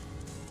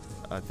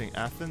 I think,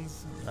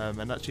 Athens,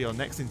 and actually our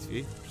next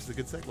interview, which is a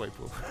good segue,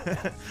 Paul,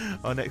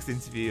 our next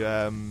interview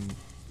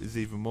is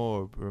even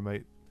more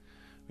remote.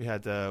 We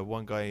had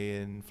one guy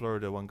in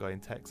Florida, one guy in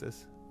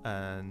Texas,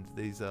 and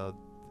these are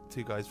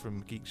two guys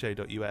from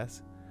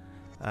geekshow.us,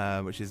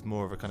 which is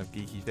more of a kind of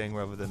geeky thing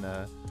rather than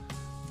a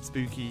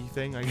spooky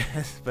thing, I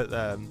guess. But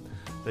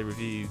they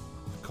review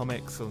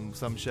comics on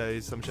some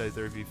shows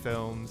they review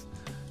films.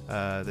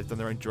 They've done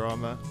their own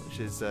drama, which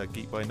is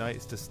Geek by Night.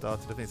 It's just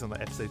started. I think it's on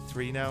like episode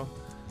 3 now,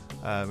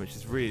 which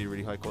is really,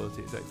 really high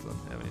quality. It's excellent.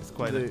 I mean, it's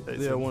quite.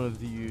 They are one of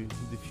the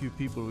few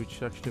people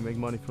which actually make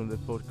money from their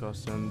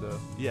podcast, and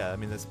yeah, I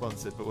mean they're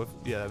sponsored, but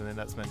I mean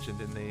that's mentioned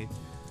in the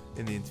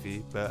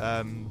interview.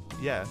 But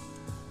yeah,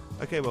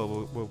 okay.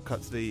 Well, we'll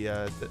cut to the.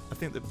 I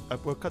think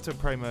we'll cut to a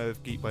promo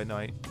of Geek by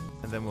Night,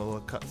 and then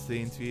we'll cut to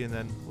the interview, and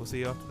then we'll see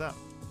you after that.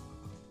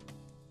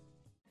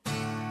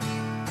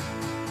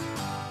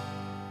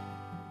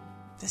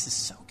 This is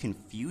so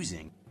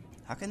confusing.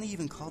 How can they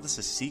even call this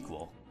a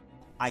sequel?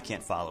 I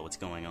can't follow what's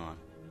going on.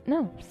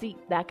 No, see,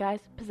 that guy's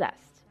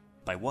possessed.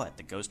 By what?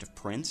 The ghost of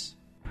Prince?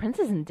 prince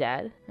isn't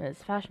dead. His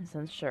fashion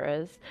sense sure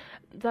is.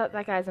 That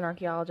guy's an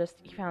archaeologist.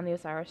 He found the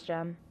Osiris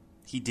gem.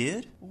 He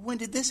did? When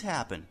did this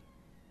happen?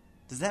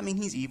 Does that mean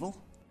he's evil?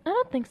 I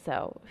don't think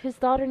so. His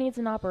daughter needs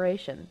an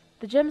operation.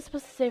 The gem's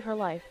supposed to save her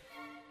life.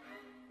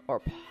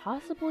 Or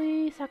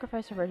possibly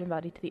sacrifice her virgin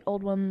body to the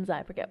old ones,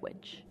 I forget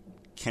which.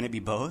 Can it be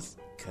both?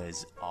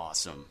 'Cause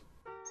awesome.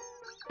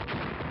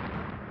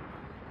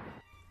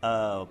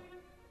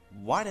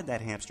 Why did that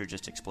hamster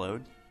just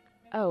explode?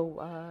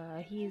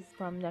 He's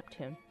from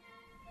Neptune.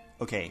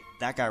 Okay,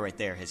 that guy right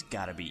there has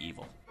gotta be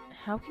evil.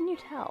 How can you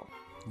tell?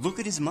 Look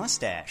at his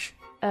mustache.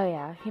 Oh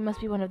yeah, he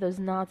must be one of those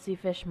Nazi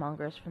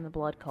fishmongers from the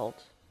blood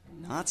cult.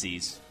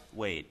 Nazis?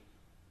 Wait,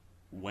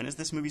 when is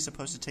this movie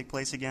supposed to take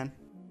place again?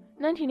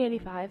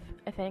 1985,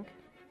 I think.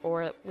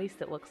 Or at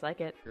least it looks like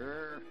it.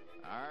 Sure,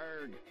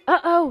 arg.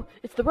 Uh-oh!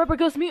 It's the rubber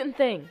ghost mutant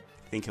thing!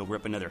 Think he'll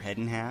rip another head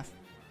in half?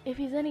 If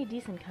he's any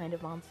decent kind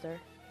of monster.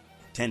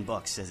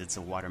 $10 says it's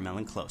a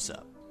watermelon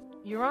close-up.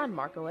 You're on,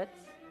 Markowitz.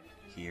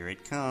 Here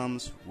it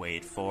comes.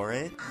 Wait for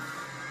it.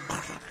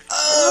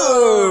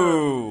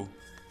 Oh!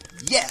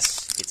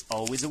 Yes! It's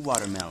always a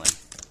watermelon.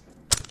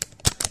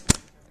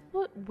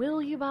 What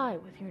will you buy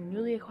with your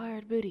newly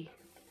acquired booty?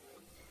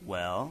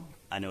 Well,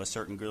 I know a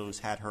certain girl who's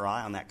had her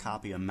eye on that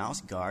copy of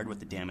Mouse Guard with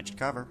the damaged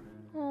cover.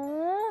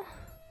 Aww.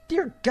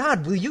 Dear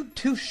God, will you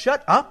two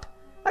shut up?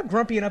 I'm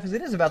grumpy enough as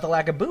it is about the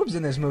lack of boobs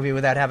in this movie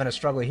without having to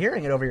struggle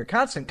hearing it over your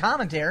constant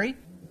commentary.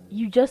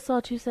 You just saw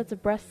 2 sets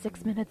of breasts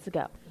 6 minutes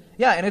ago.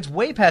 Yeah, and it's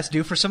way past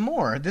due for some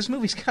more. This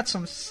movie's got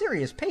some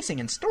serious pacing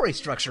and story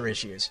structure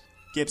issues.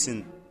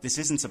 Gibson, this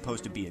isn't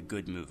supposed to be a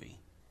good movie.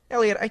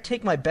 Elliot, I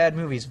take my bad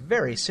movies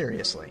very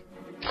seriously.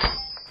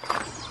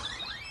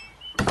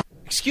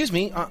 Excuse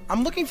me,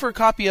 I'm looking for a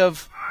copy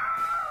of...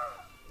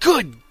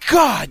 Good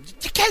God!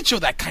 You can't show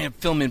that kind of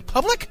film in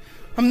public!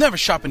 I'm never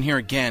shopping here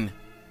again.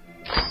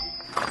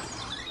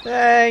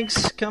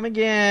 Thanks, come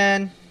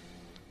again.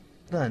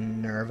 The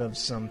nerve of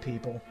some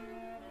people.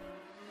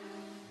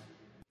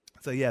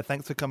 So yeah,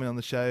 thanks for coming on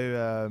the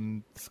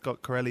show,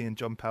 Scott Corelli and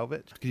John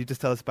Palvich. Could you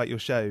just tell us about your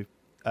show,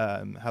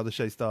 how the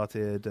show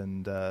started,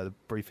 and the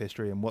brief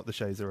history, and what the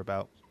shows are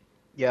about?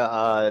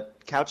 Yeah,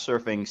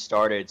 Couchsurfing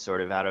started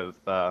sort of out of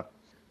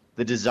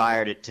the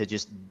desire to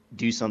just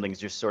do something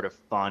just sort of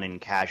fun and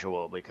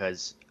casual,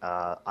 because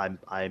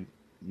I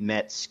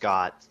met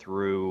Scott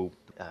through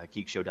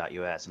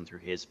geekshow.us and through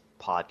his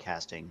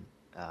podcasting,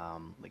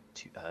 like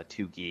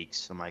two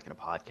geeks, a mic and a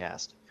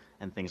podcast,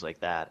 and things like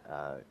that.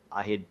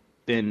 I had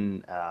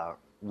been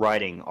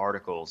writing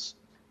articles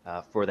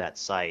for that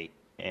site,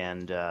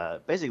 and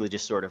basically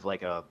just sort of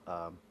like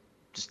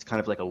just kind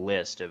of like a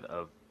list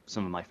of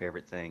some of my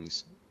favorite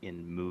things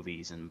in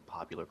movies and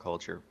popular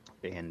culture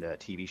and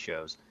TV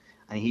shows.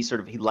 And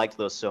he liked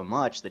those so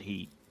much that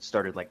he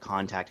started like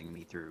contacting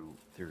me through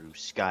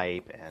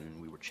Skype,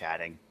 and we were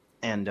chatting.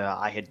 And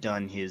I had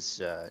done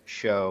his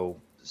show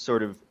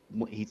sort of.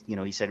 He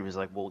said, he was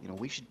like, well,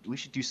 we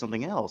should do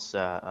something else.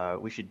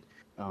 We should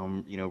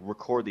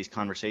record these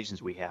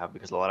conversations we have,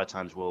 because a lot of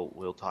times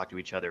we'll talk to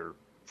each other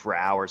for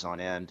hours on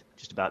end,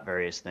 just about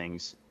various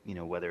things.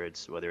 Whether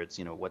it's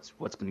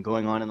what's been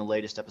going on in the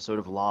latest episode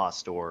of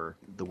Lost, or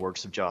the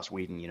works of Joss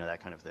Whedon,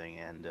 that kind of thing.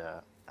 And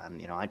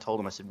I told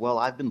him, I said, well,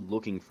 I've been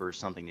looking for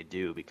something to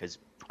do, because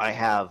I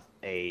have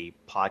a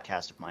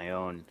podcast of my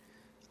own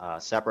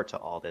separate to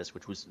all this,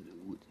 which was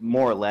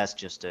more or less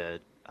just a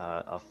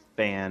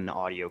fan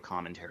audio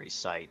commentary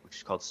site, which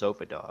is called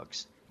Sofa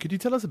Dogs. Could you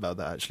tell us about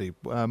that, actually?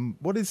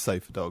 What is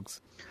Sofa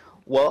Dogs?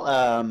 Well,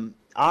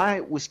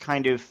 I was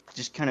kind of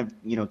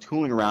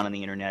tooling around on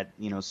the internet,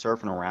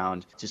 surfing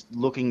around, just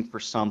looking for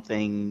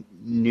something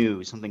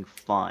new, something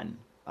fun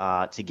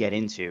to get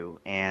into.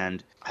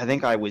 And I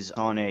think I was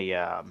on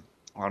a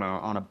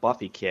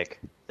Buffy kick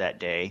that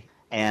day,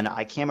 and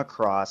I came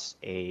across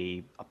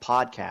a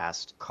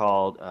podcast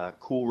called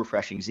Cool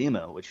Refreshing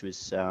Zemo, which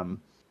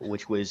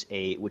was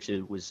a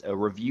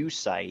review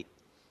site,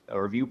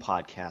 a review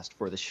podcast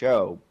for the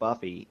show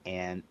Buffy,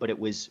 but it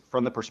was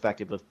from the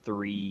perspective of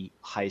 3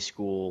 high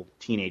school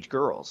teenage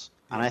girls.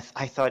 And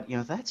I thought,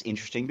 that's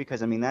interesting,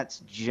 because that's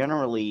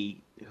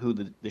generally who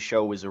the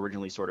show was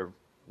originally sort of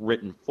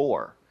written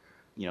for.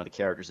 The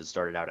characters that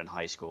started out in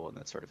high school and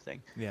that sort of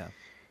thing. Yeah.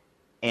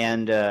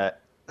 And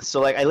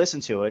so I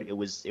listened to it.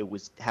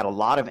 It had a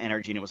lot of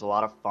energy, and it was a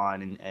lot of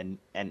fun.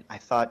 And I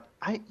thought,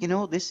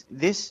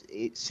 this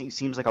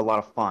seems like a lot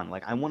of fun.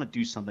 Like, I want to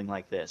do something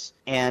like this.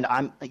 And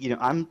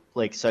I'm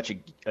like such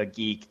a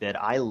geek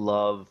that I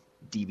love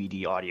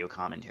DVD audio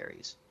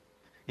commentaries.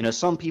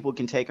 Some people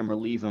can take them or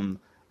leave them.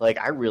 Like,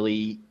 I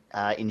really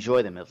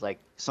enjoy them. It's like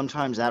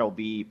sometimes that'll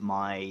be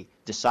my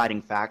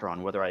deciding factor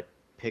on whether I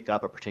pick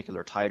up a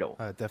particular title.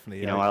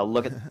 Definitely. Yeah. I'll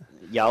look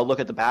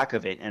at the back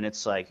of it, and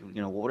it's like,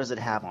 what does it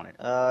have on it?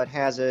 It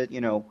has a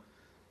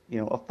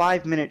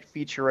 5-minute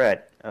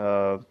featurette.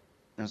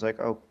 I was like,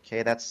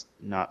 okay, that's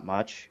not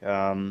much.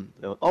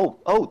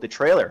 The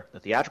trailer, the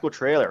theatrical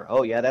trailer.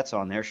 Oh yeah, that's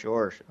on there.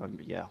 Sure.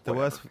 Yeah. The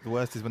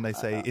worst is when they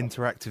say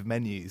interactive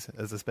menus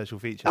as a special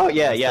feature. Oh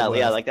yeah,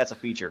 like that's a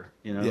feature.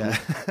 Yeah.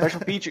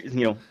 Special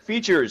feature.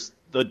 Features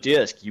the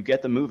disc. You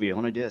get the movie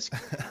on a disc.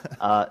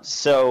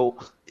 So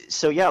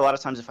yeah, a lot of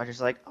times if I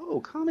just like, oh,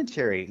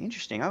 commentary,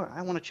 interesting,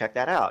 I want to check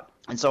that out.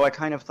 And so I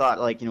kind of thought,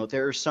 like,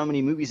 there are so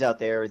many movies out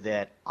there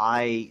that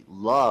I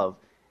love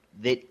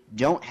that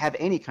don't have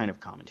any kind of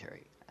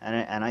commentary.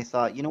 And I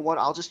thought, you know what,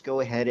 I'll just go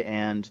ahead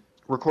and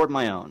record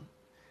my own.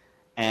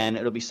 And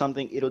it'll be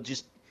something, it'll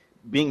just,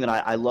 being that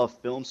I love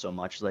film so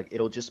much, like,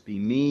 it'll just be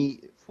me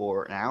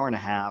for an hour and a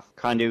half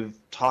kind of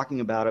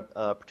talking about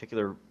a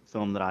particular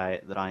film that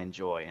I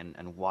enjoy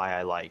and why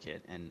I like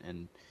it,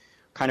 and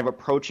kind of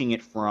approaching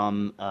it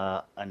from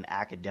an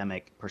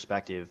academic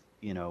perspective,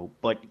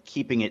 but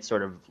keeping it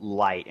sort of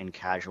light and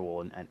casual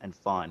and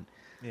fun.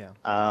 Yeah.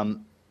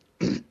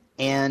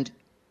 And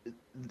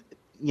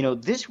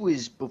this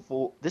was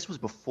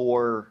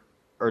before,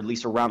 or at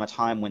least around the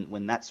time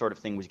when that sort of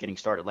thing was getting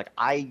started. Like,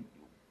 I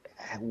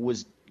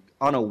was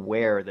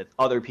unaware that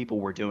other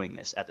people were doing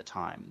this at the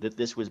time. That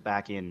this was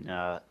back in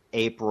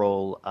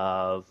April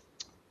of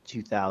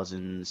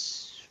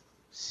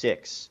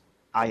 2006.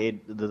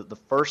 The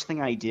first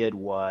thing I did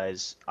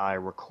was I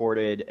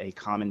recorded a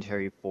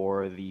commentary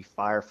for the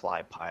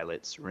Firefly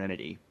pilot,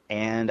 Serenity,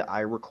 and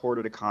I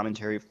recorded a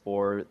commentary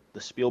for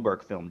the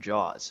Spielberg film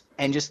Jaws.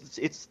 And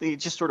it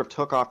just sort of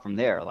took off from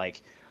there.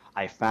 Like,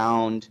 I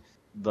found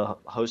the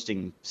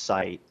hosting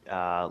site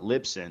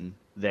Libsyn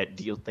that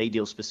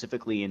deal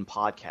specifically in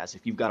podcasts.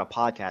 If you've got a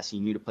podcast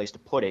and you need a place to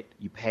put it,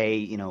 you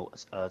pay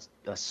a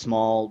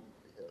small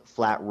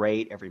flat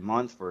rate every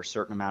month for a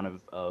certain amount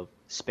of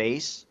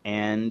space,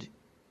 and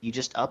you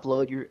just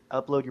upload your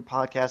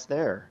podcast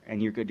there,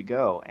 and you're good to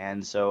go.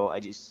 And so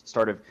I just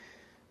started.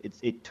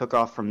 It took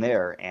off from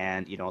there,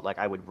 and like,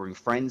 I would bring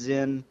friends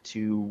in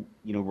to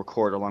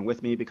record along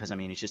with me, because I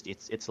mean,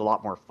 it's a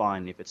lot more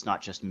fun if it's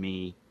not just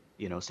me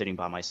sitting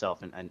by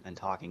myself and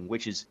talking,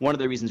 which is one of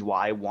the reasons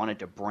why I wanted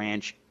to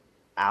branch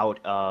out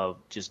of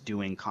just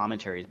doing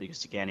commentaries,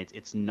 because again,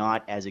 it's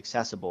not as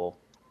accessible,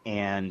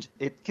 and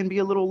it can be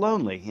a little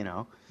lonely,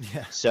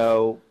 Yeah.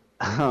 So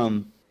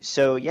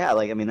yeah,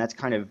 like, I mean, that's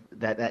kind of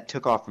that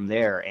took off from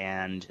there,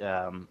 and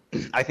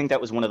I think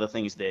that was one of the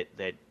things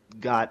that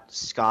got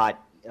Scott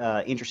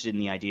interested in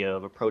the idea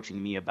of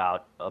approaching me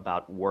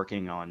about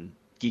working on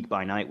Geek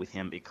by Night with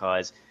him,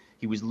 because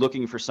he was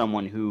looking for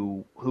someone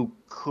who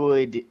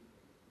could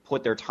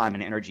put their time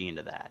and energy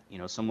into that,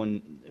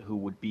 someone who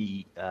would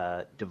be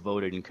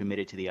devoted and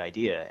committed to the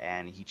idea.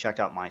 And he checked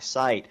out my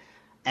site,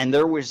 and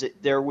there was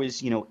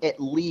at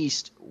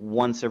least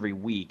once every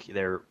week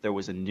there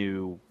was a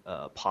new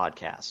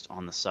podcast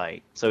on the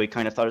site. So he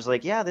kind of thought, it was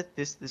like, yeah,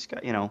 this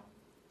guy,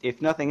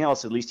 if nothing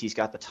else, at least he's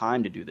got the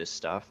time to do this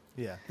stuff.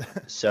 Yeah.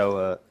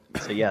 So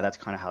yeah, that's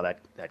kind of how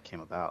that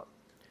came about.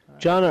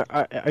 John,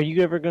 are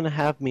you ever going to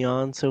have me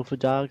on Sofa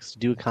Dogs to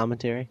do a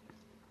commentary?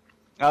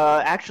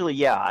 Actually,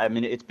 yeah. I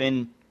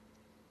mean,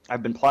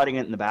 I've been plotting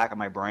it in the back of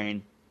my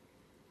brain.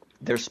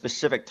 There's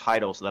specific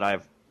titles that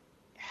I've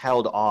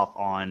held off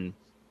on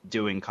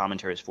doing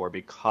commentaries for,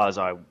 because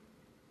I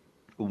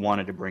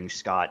wanted to bring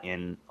Scott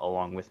in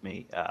along with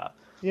me.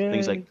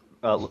 Things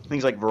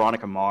like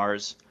Veronica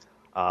Mars.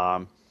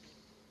 I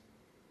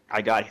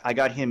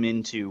got him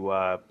into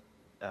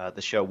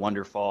the show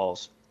Wonder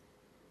Falls.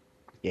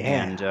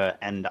 Yeah.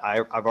 And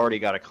I've already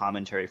got a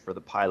commentary for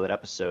the pilot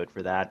episode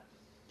for that,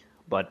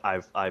 but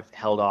I've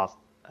held off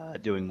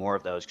doing more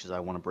of those because I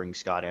want to bring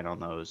Scott in on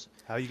those.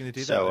 How are you going to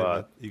do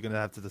that? You're going to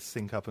have to just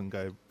sync up and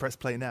go press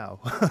play now,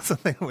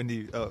 something when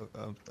you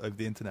over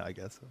the internet, I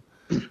guess.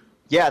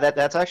 Yeah,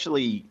 that's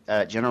actually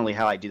generally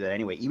how I do that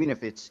anyway. Even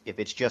if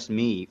it's just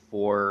me,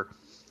 for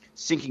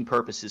syncing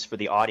purposes for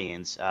the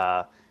audience,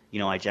 I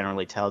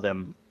generally tell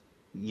them,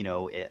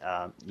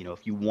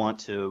 if you want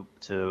to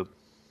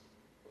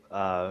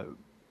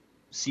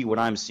see what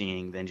I'm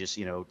seeing, then just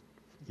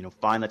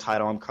find the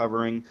title I'm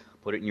covering,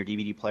 put it in your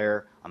DVD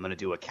player. I'm going to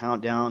do a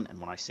countdown, and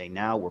when I say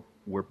now,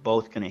 we're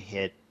both going to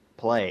hit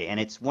play.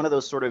 And it's one of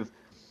those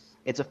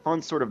it's a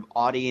fun sort of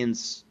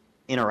audience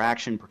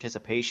interaction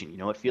participation.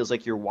 It feels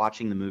like you're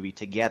watching the movie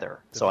together.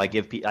 So I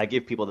give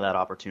people that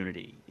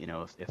opportunity,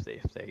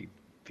 if they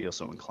feel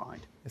so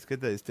inclined. It's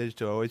good that it's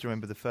digital. I always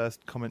remember the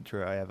first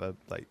commentary I ever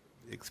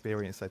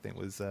experienced, I think,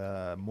 was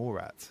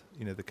Morat,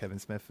 the Kevin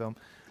Smith film.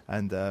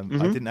 And I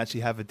didn't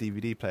actually have a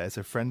DVD player, so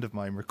a friend of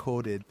mine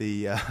recorded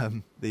the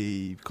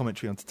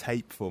commentary onto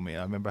tape for me.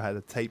 I remember I had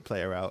a tape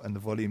player out and the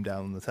volume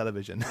down on the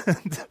television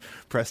and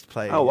pressed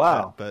play. Oh,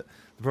 wow. But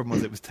the problem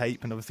was it was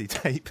tape, and obviously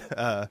tape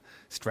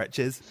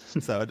stretches,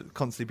 so I'd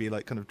constantly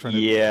be kind of trying to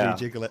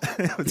rejiggle it.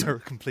 It was a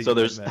complete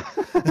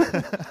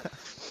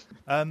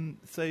nightmare.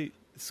 So,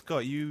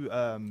 Scott, you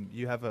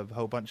have a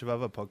whole bunch of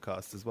other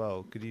podcasts as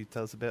well. Could you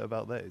tell us a bit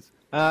about those?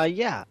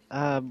 Yeah.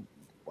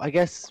 I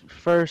guess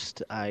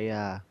first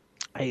I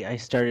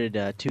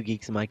started Two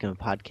Geeks and Mike on a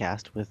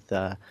podcast with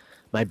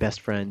my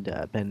best friend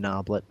Ben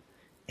Noblet,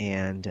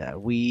 and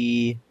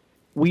we've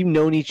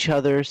known each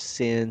other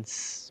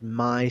since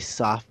my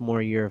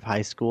sophomore year of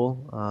high school,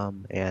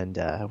 and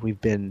we've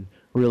been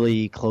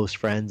really close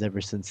friends ever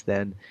since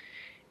then.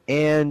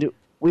 And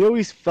we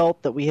always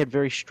felt that we had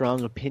very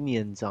strong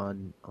opinions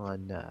on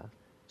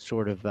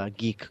sort of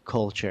geek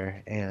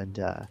culture and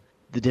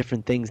the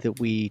different things that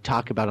we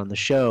talk about on the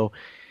show.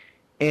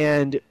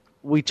 And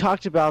we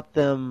talked about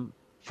them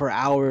for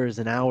hours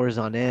and hours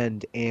on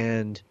end,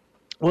 and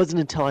it wasn't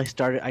until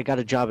I got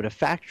a job at a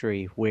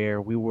factory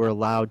where we were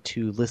allowed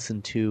to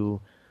listen to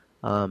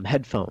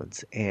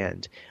headphones,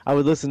 and I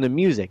would listen to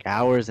music,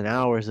 hours and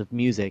hours of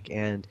music.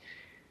 And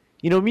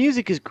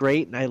music is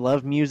great, and I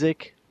love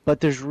music,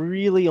 but there's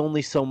really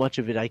only so much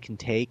of it I can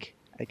take,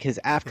 because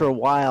after a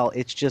while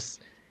it's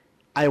just,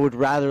 I would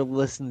rather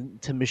listen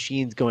to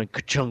machines going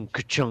ka-chung,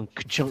 ka-chung,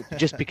 ka-chung,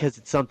 just because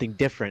it's something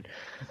different.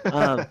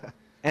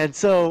 And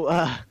so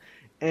I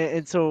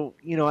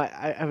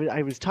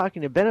was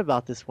talking to Ben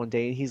about this one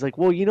day, and he's like,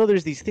 well,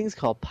 there's these things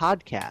called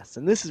podcasts,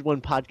 and this is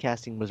when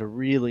podcasting was a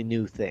really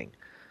new thing.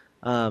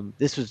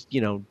 This was,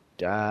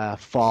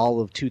 fall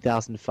of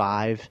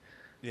 2005.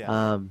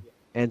 Yeah.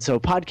 And so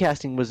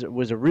podcasting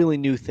was a really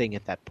new thing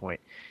at that point.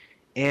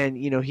 And,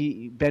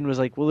 Ben was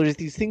like, well, there's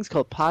these things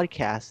called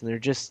podcasts, and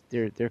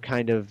they're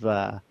kind of,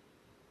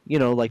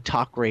 like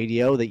talk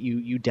radio that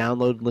you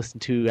download and listen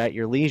to at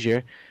your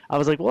leisure. I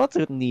was like, well, that's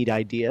a neat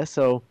idea.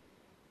 So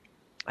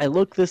I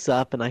look this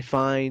up, and I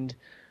find,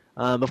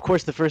 of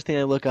course, the first thing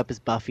I look up is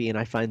Buffy, and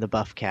I find the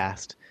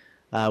Buffcast,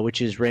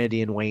 which is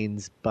Randy and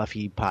Wayne's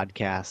Buffy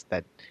podcast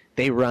that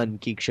they run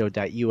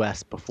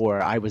geekshow.us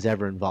before I was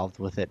ever involved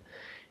with it.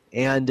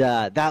 And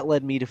that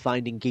led me to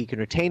finding Geek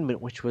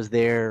Entertainment, which was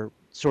their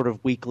sort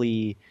of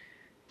weekly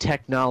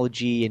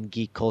technology and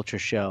geek culture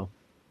show.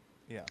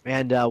 Yeah.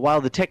 And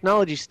while the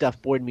technology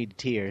stuff bored me to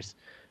tears,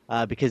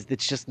 because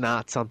it's just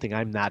not something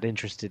I'm not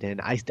interested in,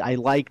 I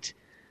liked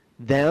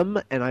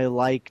them, and I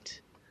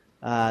liked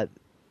I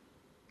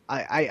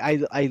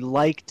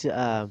liked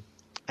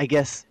I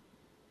guess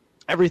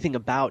everything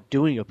about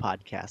doing a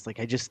podcast. Like,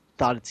 I just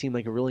thought it seemed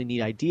like a really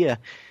neat idea.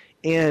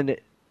 And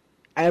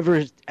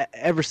ever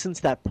since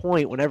that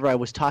point, whenever I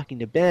was talking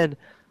to Ben,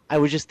 I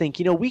would just think,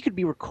 we could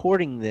be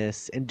recording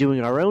this and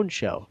doing our own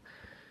show.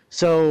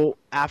 So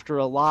after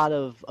a lot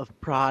of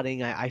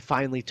prodding, I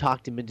finally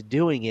talked him into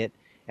doing it,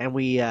 and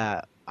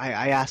I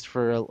asked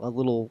for a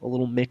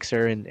little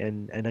mixer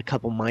and a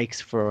couple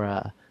mics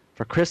for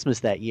Christmas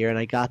that year, and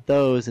I got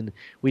those, and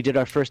we did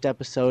our first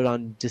episode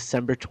on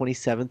December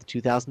 27th,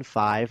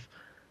 2005,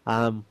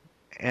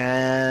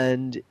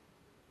 and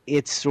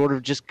it's sort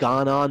of just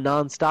gone on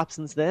nonstop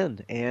since then.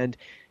 And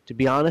to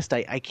be honest,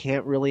 I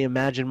can't really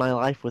imagine my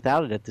life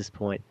without it at this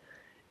point.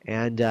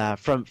 And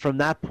from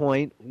that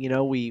point,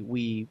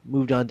 we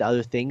moved on to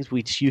other things.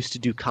 We used to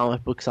do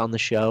comic books on the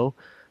show.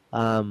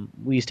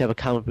 We used to have a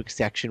comic book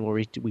section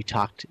where we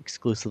talked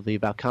exclusively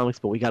about comics,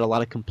 but we got a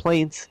lot of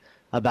complaints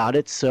about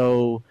it,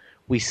 so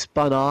we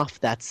spun off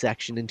that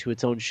section into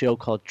its own show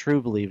called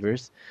True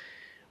Believers,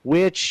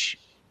 which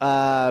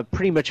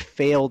pretty much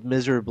failed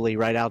miserably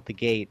right out the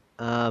gate.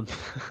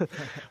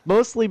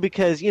 Mostly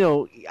because,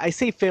 I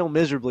say fail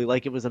miserably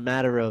like it was a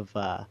matter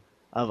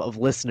of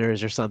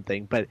listeners or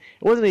something, but it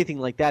wasn't anything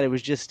like that. It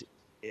was just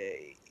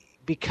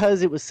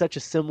because it was such a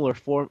similar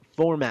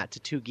format to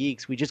Two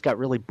Geeks, we just got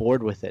really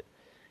bored with it,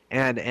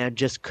 and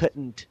just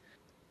couldn't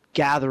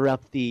gather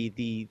up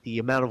the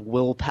amount of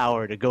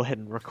willpower to go ahead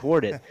and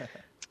record it.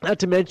 Not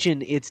to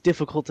mention, it's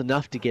difficult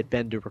enough to get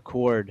Ben to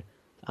record,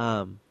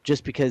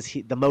 just because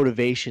the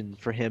motivation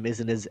for him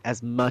isn't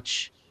as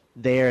much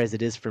there as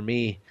it is for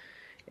me,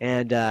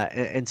 and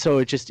so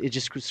it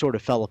just sort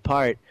of fell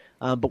apart.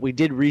 But we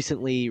did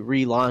recently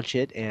relaunch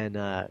it, and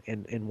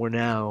we're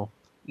now,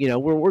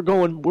 we're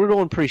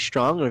going pretty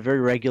strong on a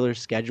very regular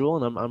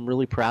schedule, and I'm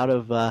really proud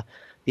of the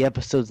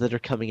episodes that are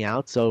coming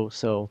out.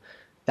 So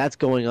that's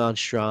going on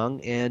strong,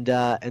 and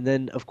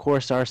then of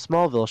course our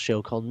Smallville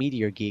show called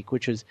Meteor Geek,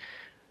 which is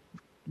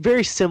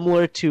very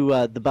similar to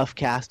the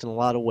Buffcast in a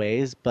lot of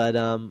ways, but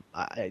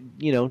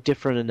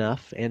different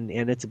enough, and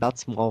it's about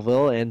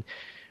Smallville, and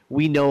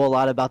we know a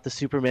lot about the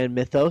Superman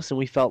mythos, and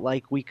we felt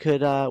like we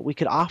could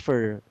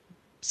offer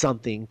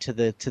something to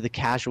the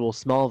casual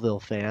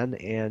Smallville fan,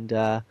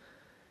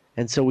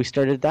 and so we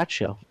started that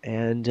show,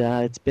 and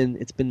it's been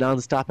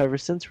nonstop ever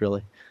since,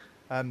 really.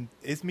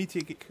 Is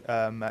Meteor Geek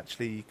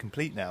actually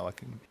complete now? I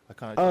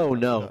kind of. Oh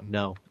no.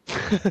 No.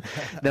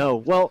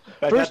 Well,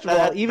 first of all,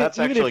 that's even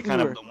actually if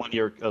kind we of the one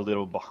you're a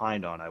little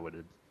behind on, I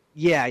would.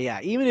 Yeah.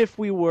 Even if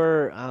we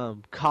were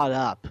caught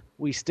up,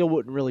 we still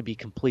wouldn't really be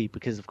complete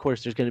because, of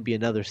course, there's going to be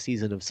another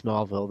season of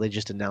Smallville. They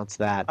just announced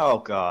that. Oh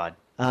God.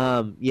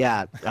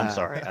 Yeah. I'm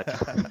sorry.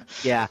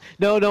 Yeah.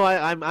 No.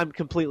 I'm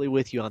completely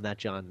with you on that,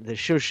 John. The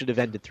show should have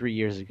ended 3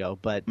 years ago,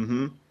 but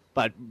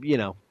but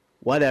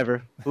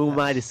whatever. Who am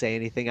I to say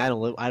anything? I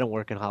don't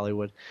work in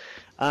Hollywood.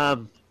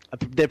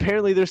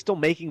 Apparently, they're still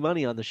making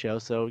money on the show,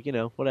 so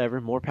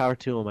whatever. More power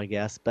to them, I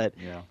guess. But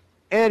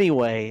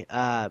anyway,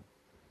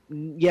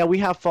 we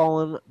have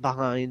fallen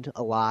behind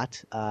a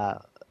lot,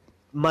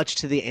 much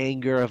to the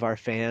anger of our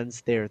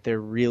fans. They're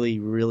really,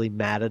 really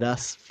mad at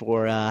us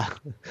for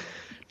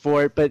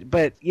it. But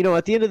at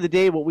the end of the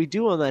day, what we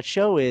do on that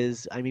show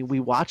is, we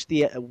watch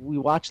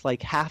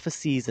like half a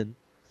season,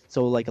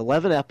 so like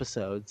 11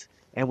 episodes.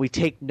 and we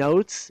take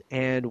notes,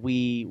 and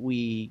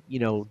we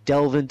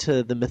delve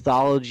into the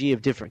mythology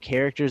of different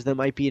characters that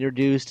might be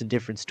introduced and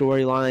different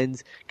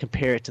storylines,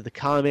 compare it to the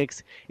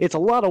comics. It's a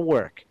lot of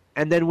work.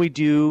 And then we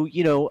do,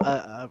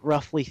 a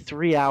roughly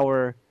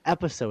 3-hour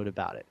episode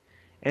about it.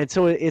 And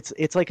so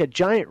it's like a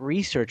giant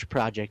research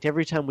project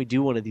every time we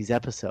do one of these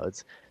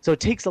episodes. So it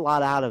takes a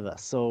lot out of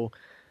us. So,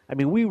 I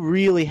mean, we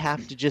really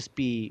have to just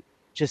be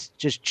just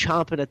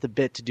chomping at the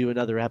bit to do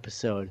another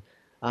episode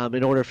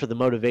in order for the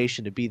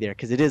motivation to be there,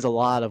 because it is a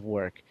lot of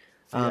work.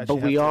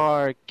 But we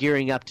are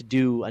gearing up to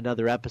do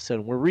another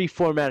episode. We're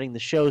reformatting the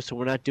show, so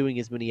we're not doing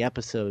as many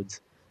episodes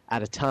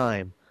at a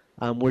time.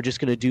 We're just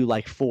going to do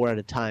like 4 at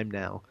a time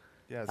now.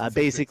 Yeah,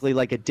 basically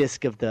like a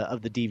disc of the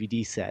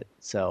DVD set.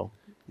 So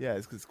yeah,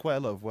 it's quite a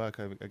lot of work,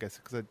 I guess.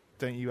 Because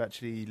don't you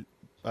actually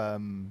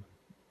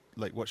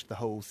like watch the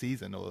whole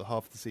season or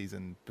half the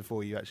season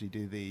before you actually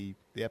do the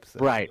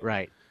episode?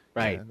 Right.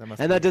 Yeah,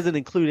 that doesn't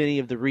include any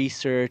of the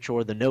research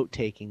or the note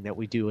taking that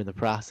we do in the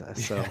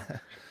process. So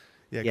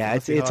yeah,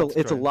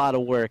 it's a lot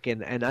of work,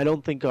 and I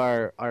don't think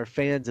our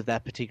fans of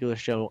that particular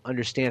show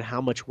understand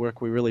how much work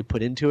we really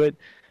put into it.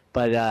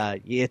 But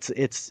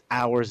it's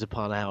hours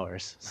upon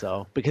hours.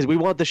 So because we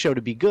want the show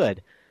to be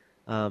good,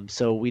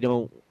 so we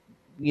don't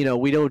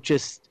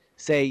just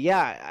say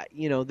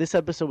this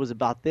episode was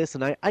about this,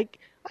 and I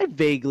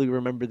vaguely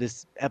remember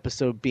this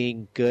episode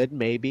being good,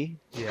 maybe.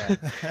 Yeah.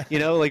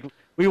 Like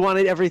we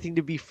wanted everything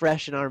to be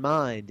fresh in our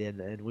mind,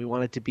 and we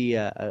want it to be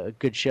a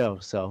good show.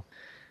 So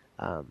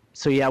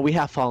yeah, we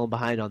have fallen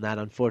behind on that,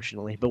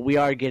 unfortunately, but we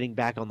are getting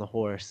back on the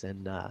horse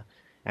and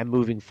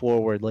moving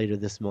forward later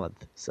this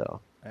month.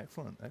 So.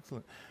 Excellent.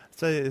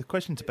 So, a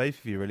question to both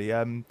of you, really.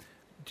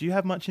 Do you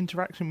have much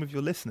interaction with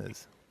your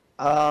listeners?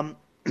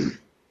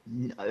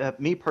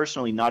 Me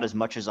personally, not as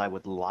much as I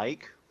would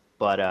like,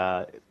 but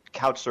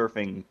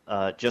Couchsurfing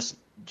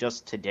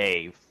just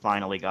today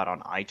finally got on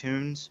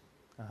iTunes,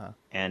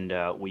 and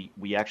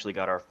we actually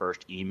got our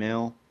first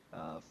email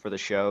for the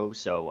show.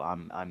 So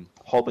I'm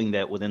hoping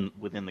that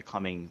within the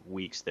coming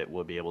weeks that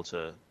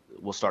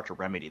we'll start to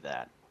remedy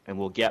that, and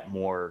we'll get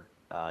more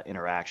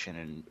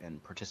interaction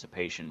and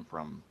participation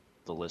from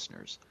the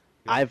listeners.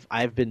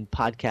 I've been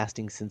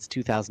podcasting since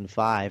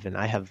 2005, and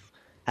I have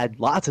had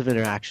lots of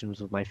interactions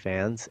with my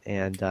fans,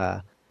 and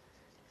to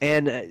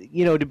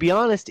be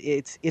honest,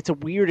 it's a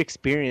weird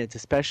experience,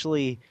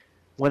 especially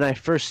when I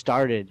first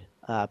started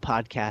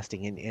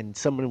podcasting, and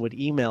someone would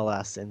email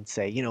us and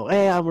say,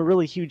 hey, I'm a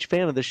really huge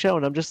fan of the show,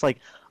 and I'm just like,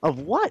 of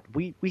what?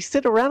 We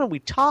sit around and we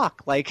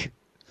talk, like.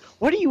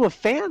 What are you a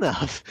fan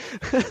of?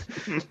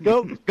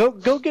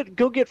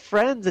 go get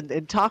friends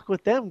and talk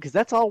with them, because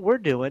that's all we're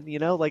doing.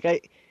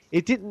 Like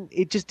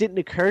it just didn't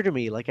occur to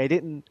me. Like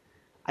it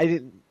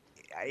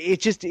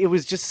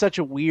was just such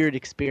a weird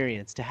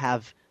experience to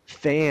have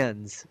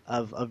fans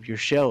of your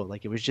show.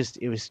 Like it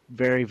was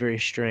very, very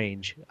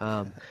strange.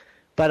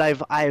 But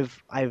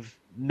I've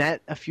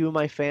met a few of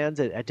my fans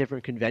at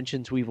different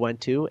conventions we've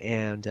went to,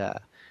 and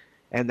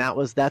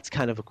that's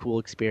kind of a cool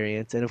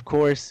experience. And of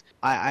course,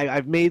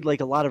 I've made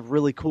like a lot of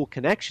really cool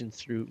connections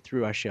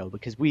through our show,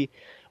 because we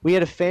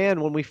had a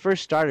fan when we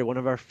first started. One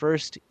of our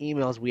first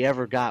emails we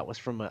ever got was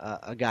from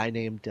a guy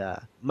named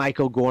Mike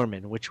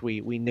O'Gorman, which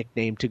we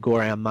nicknamed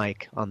Togoram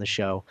Mike on the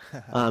show.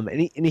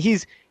 And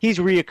he's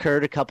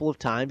reoccurred a couple of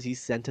times. He's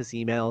sent us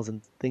emails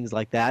and things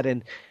like that.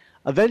 And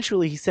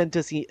eventually he sent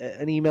us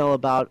an email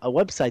about a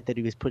website that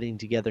he was putting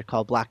together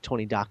called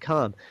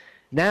Black20.com.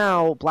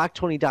 Now,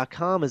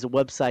 Black20.com is a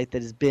website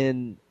that has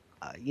been,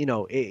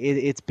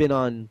 it's been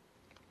on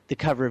the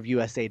cover of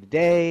USA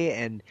Today,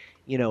 and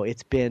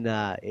it's been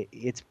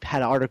it's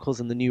had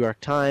articles in the New York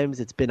Times.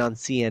 It's been on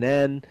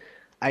CNN.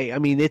 I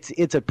mean,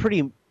 it's a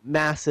pretty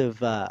massive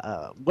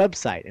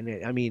website,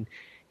 and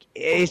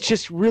it's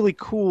just really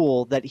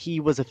cool that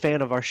he was a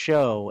fan of our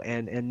show,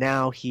 and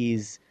now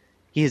he's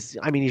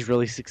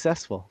really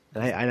successful,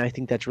 and I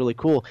think that's really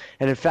cool.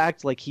 And in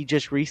fact, like he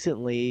just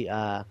recently.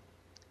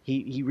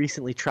 He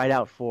recently tried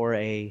out for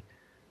a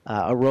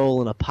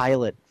role in a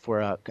pilot for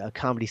a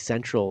Comedy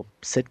Central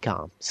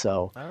sitcom.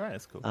 So, all right,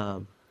 that's cool. I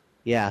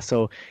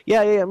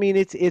mean,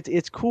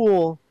 it's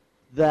cool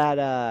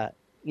that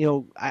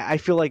I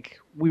feel like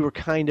we were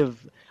kind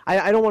of.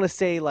 I don't want to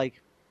say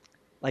like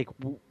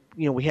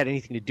we had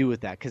anything to do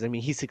with that, because I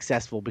mean he's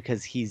successful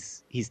because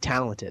he's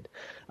talented,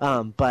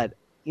 but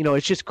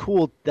it's just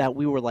cool that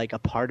we were like a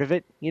part of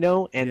it,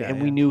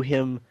 and we knew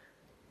him.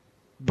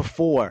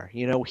 Before,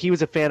 he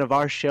was a fan of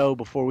our show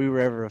before we were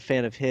ever a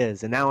fan of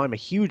his, and now I'm a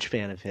huge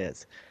fan of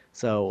his.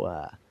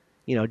 So,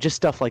 just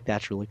stuff like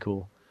that's really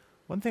cool.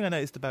 One thing I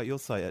noticed about your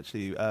site,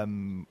 actually,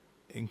 in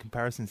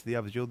comparison to the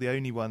others, you're the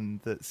only one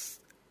that's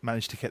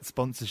managed to get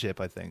sponsorship,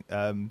 I think.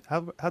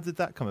 How did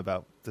that come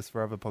about, just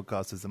for other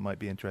podcasters that might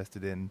be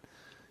interested in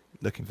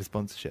looking for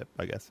sponsorship,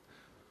 I guess?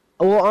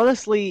 Well,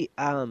 honestly,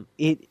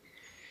 it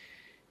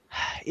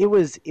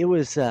was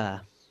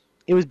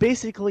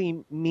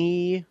basically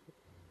me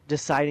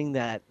deciding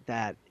that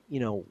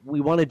we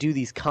want to do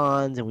these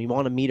cons and we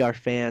want to meet our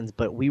fans,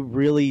 but we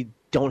really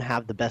don't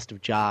have the best of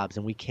jobs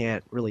and we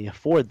can't really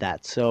afford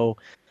that. So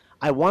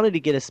I wanted to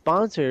get a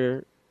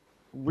sponsor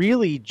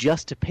really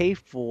just to pay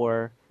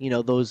for,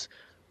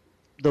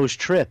 those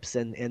trips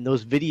and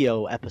those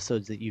video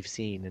episodes that you've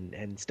seen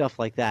and stuff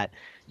like that.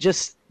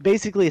 Just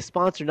basically a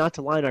sponsor not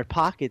to line our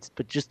pockets,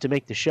 but just to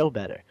make the show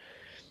better.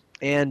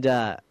 And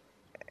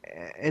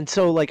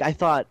so like I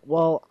thought,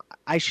 well,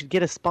 I should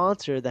get a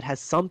sponsor that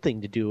has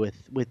something to do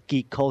with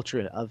geek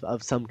culture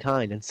of some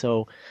kind. And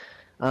so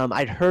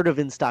I'd heard of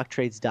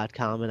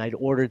InStockTrades.com, and I'd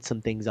ordered some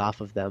things off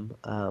of them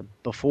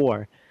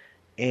before.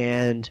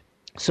 And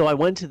so I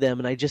went to them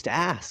and I just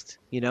asked,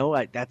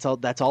 that's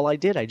all I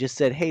did. I just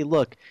said, hey,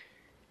 look,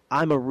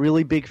 I'm a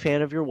really big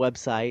fan of your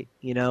website,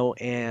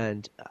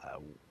 and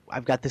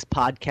I've got this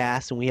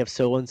podcast and we have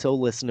so-and-so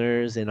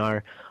listeners, and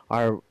our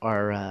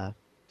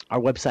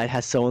website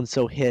has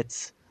so-and-so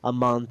hits a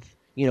month.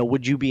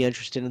 Would you be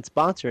interested in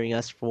sponsoring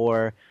us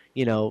for,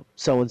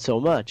 so-and-so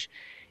much?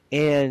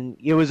 And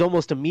it was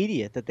almost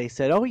immediate that they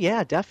said, oh,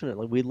 yeah,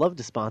 definitely. We'd love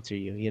to sponsor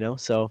you,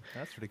 So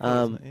that's pretty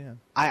cool, isn't it? Yeah.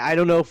 I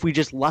don't know if we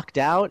just lucked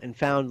out and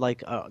found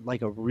like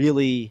a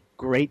really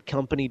great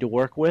company to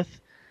work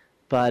with,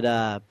 but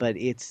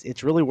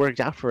it's really worked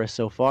out for us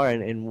so far.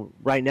 And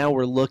right now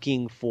we're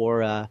looking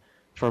for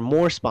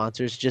more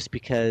sponsors, just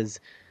because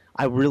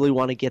I really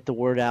want to get the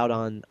word out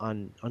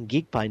on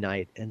Geek by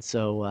Night. And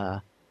so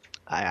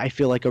I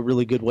feel like a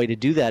really good way to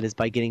do that is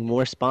by getting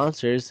more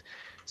sponsors,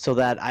 so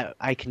that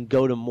I can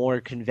go to more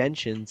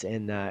conventions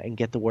and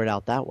get the word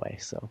out that way.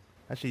 So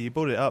actually, you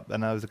brought it up,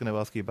 and I was going to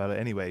ask you about it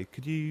anyway.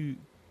 Could you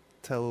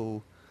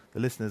tell the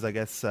listeners, I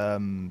guess,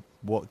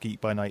 what Geek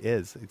by Night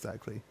is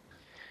exactly?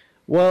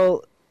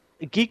 Well,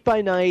 Geek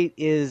by Night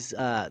is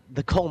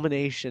the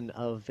culmination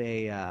of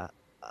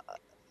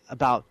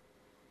about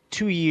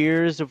 2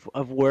 years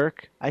of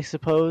work, I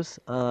suppose.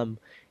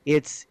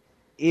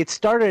 It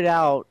started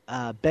out,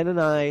 Ben and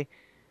I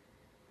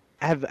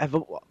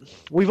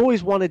we've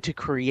always wanted to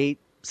create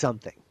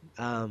something,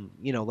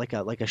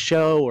 like a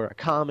show or a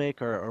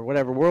comic or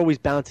whatever. We're always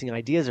bouncing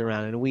ideas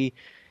around, and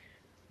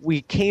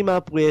we came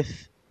up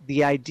with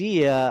the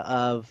idea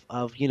of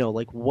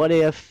like, what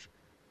if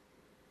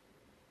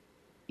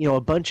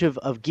a bunch of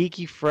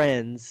geeky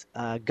friends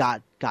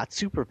got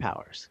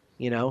superpowers,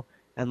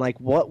 and like,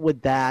 what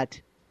would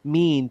that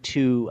mean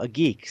to a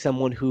geek,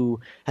 someone who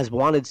has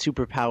wanted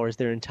superpowers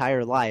their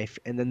entire life,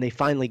 and then they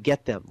finally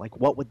get them? Like,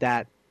 what would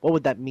that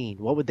mean?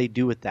 What would they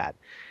do with that?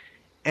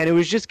 And it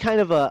was just kind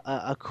of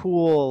a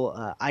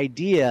cool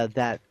idea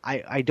that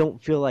I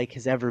don't feel like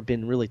has ever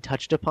been really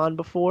touched upon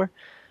before.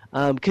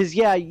 Because,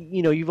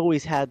 you've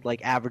always had,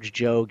 like, average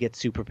Joe get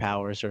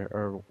superpowers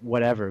or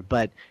whatever.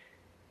 But,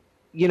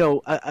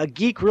 a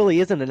geek really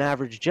isn't an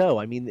average Joe.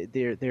 I mean,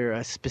 they're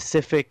a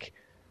specific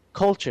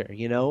culture,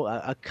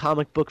 A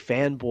comic book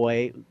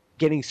fanboy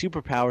getting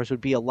superpowers would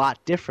be a lot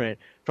different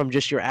from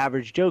just your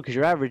average Joe, because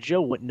your average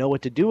Joe wouldn't know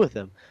what to do with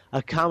them.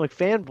 A comic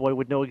fanboy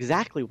would know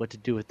exactly what to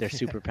do with their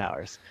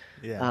superpowers.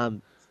 Yeah.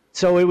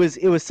 So it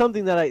was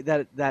something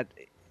that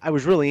I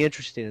was really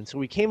interested in. So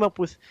we came up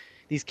with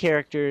these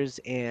characters,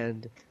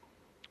 and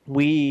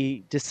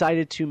we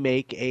decided to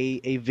make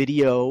a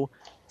video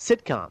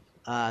sitcom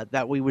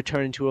that we would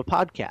turn into a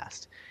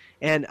podcast.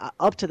 And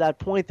up to that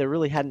point, there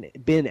really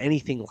hadn't been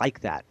anything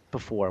like that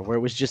before, where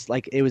it was just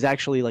like, it was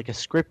actually like a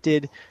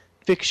scripted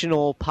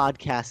fictional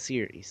podcast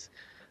series.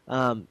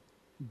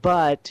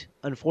 But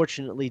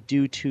unfortunately,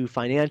 due to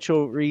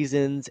financial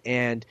reasons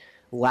and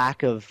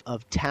lack of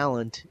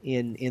talent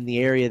in the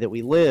area that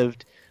we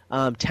lived,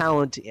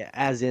 talent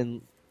as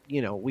in,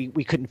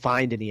 we couldn't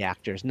find any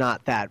actors.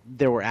 Not that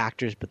there were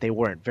actors, but they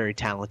weren't very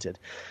talented.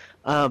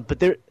 But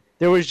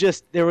there was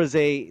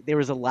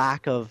a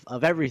lack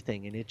of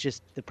everything, and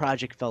the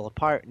project fell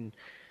apart,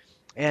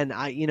 and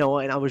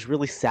I was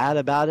really sad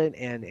about it,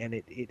 and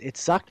it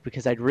sucked,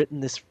 because I'd written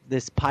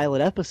this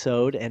pilot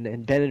episode,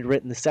 and Ben had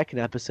written the second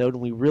episode,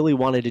 and we really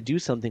wanted to do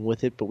something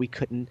with it, but we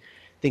couldn't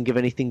think of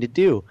anything to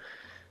do.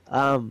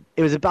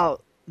 It was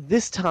about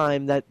this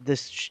time that the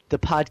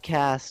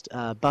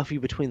podcast Buffy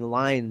Between the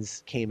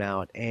Lines came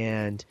out,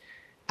 and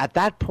at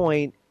that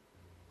point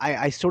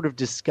I sort of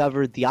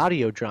discovered the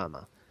audio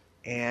drama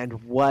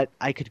and what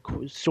I could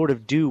sort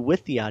of do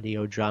with the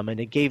audio drama,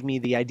 and it gave me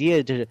the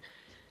idea to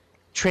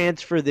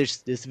transfer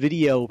this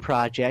video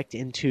project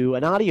into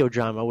an audio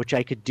drama, which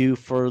I could do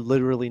for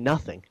literally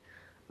nothing.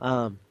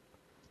 And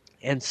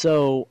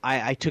so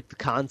I took the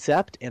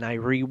concept and I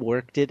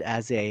reworked it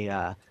as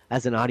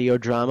an audio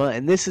drama,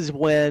 and this is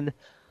when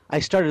I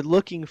started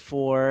looking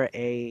for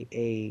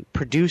a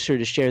producer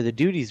to share the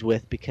duties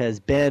with, because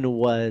Ben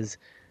was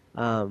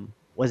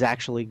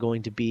actually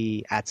going to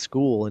be at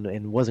school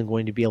and wasn't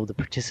going to be able to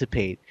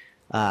participate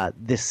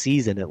this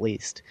season, at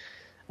least.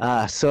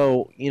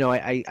 So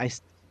I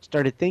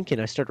started thinking,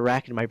 I started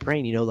racking my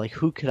brain, like,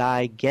 who could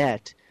I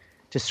get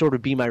to sort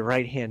of be my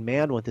right-hand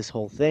man with this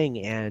whole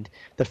thing? And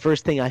the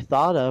first thing I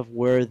thought of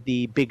were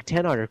the Big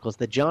Ten articles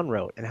that John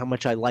wrote and how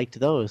much I liked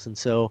those. And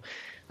so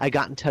I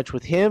got in touch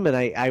with him, and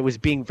I was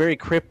being very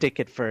cryptic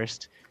at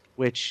first,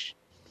 which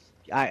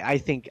I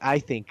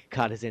think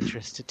caught his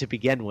interest to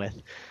begin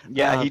with.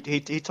 Yeah,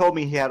 he told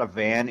me he had a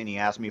van, and he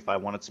asked me if I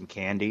wanted some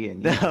candy,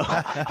 and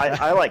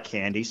I like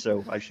candy,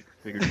 so I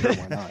figured, sure,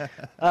 why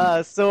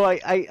not? So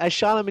I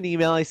shot him an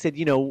email. I said,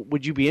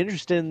 would you be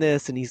interested in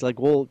this? And he's like,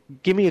 well,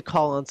 give me a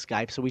call on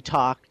Skype. So we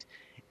talked,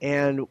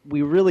 and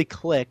we really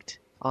clicked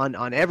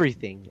on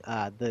everything,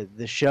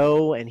 the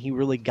show, and he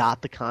really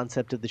got the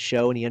concept of the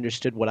show, and he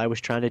understood what I was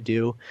trying to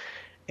do.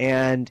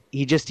 And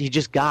he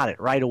just got it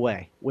right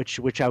away, which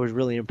I was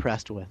really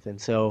impressed with. And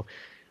so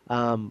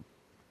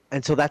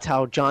that's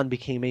how John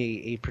became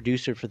a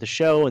producer for the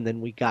show. And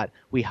then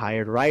we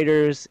hired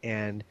writers,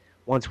 and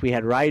once we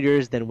had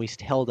writers, then we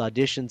held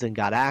auditions and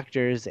got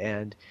actors.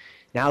 And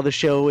now the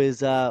show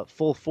is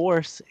full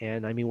force.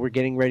 And I mean, we're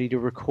getting ready to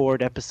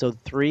record episode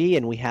 3,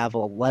 and we have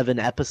 11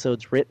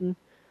 episodes written.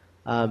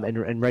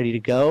 And ready to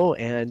go,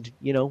 and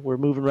we're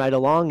moving right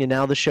along, and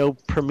now the show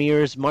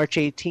premieres March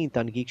 18th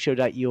on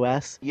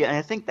geekshow.us. Yeah, and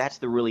I think that's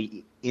the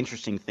really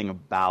interesting thing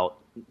about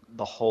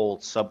the whole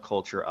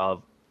subculture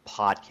of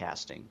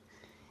podcasting,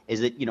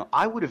 is that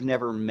I would have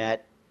never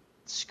met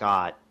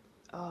Scott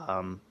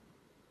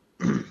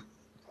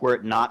were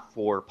it not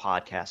for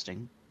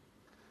podcasting.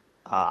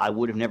 I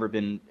would have never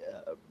been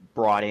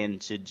brought in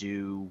to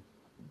do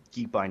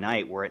Geek by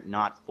Night were it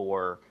not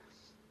for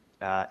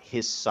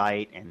his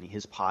site and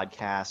his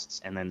podcasts,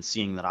 and then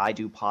seeing that I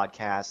do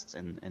podcasts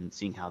and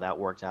seeing how that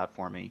worked out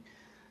for me.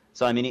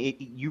 So, I mean,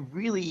 you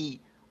really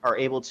are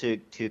able to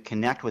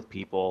connect with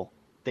people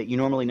that you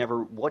normally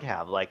never would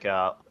have. Like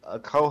a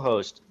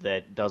co-host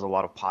that does a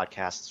lot of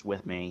podcasts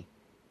with me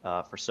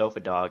for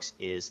Sofa Dogs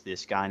is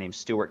this guy named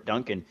Stuart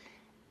Duncan,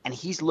 and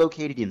he's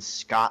located in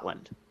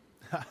Scotland.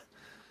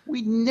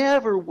 We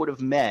never would have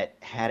met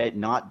had it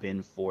not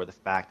been for the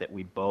fact that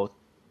we both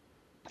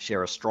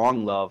share a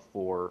strong love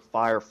for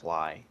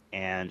Firefly,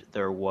 and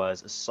there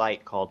was a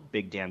site called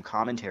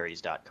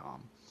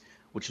BigDamnCommentaries.com,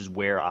 which is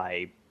where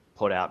I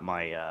put out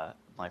my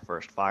my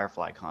first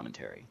Firefly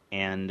commentary,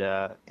 and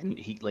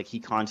he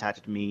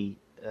contacted me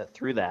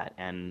through that,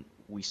 and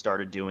we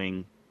started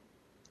doing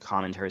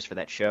commentaries for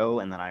that show,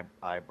 and then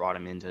I brought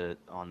him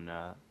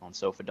on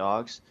Sofa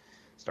Dogs,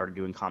 started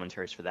doing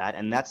commentaries for that,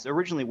 and that's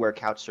originally where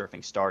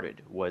Couchsurfing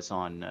started, was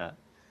on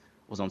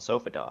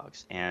Sofa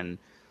Dogs. And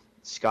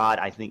Scott,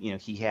 I think,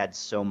 he had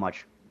so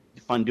much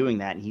fun doing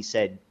that, and he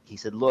said,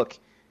 look,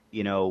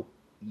 I know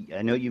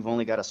you've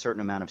only got a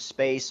certain amount of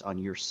space on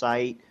your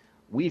site.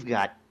 We've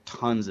got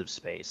tons of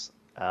space,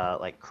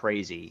 like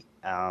crazy.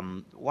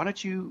 Why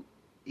don't you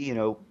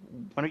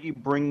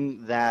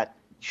bring that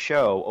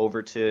show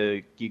over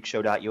to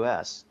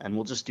geekshow.us, and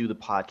we'll just do the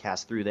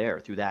podcast through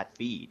that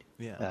feed.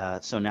 Yeah.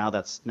 So now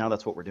that's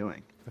what we're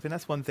doing. I think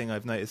that's one thing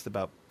I've noticed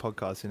about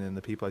podcasting and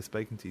the people I've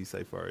spoken to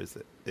so far is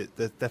that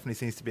there definitely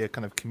seems to be a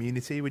kind of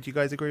community. Would you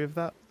guys agree with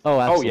that? Oh,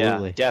 absolutely.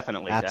 Oh, yeah,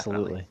 definitely.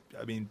 Absolutely.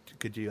 I mean,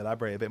 could you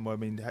elaborate a bit more? I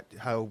mean,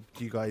 how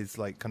do you guys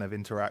kind of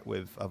interact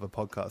with other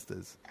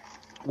podcasters?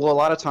 Well, a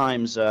lot of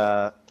times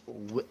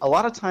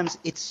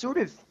it's sort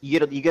of you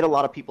get a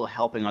lot of people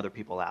helping other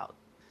people out,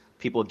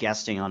 people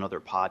guesting on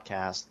other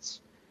podcasts,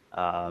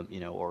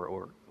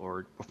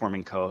 or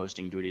performing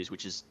co-hosting duties,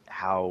 which is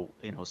how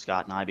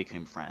Scott and I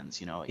became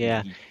friends.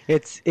 Yeah,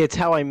 it's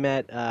how I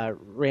met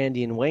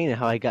Randy and Wayne, and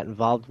how I got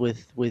involved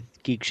with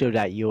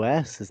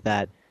geekshow.us. Is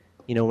that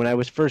when I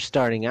was first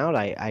starting out,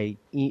 I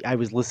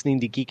was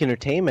listening to Geek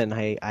Entertainment.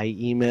 I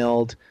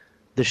emailed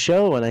the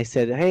show and I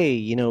said,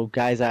 hey,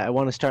 guys, I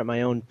want to start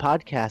my own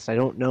podcast. I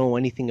don't know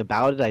anything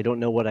about it. I don't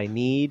know what I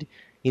need.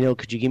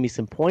 Could you give me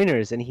some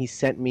pointers? And he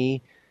sent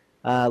me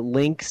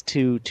links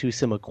to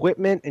some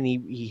equipment, and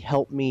he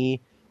helped me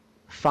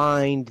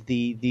find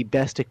the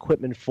best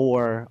equipment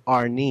for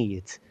our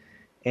needs.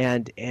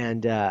 And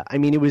I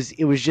mean, it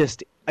was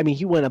just, I mean,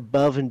 he went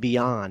above and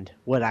beyond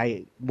what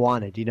I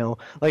wanted,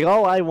 Like,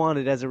 all I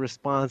wanted as a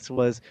response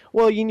was,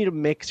 well, you need a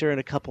mixer and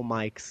a couple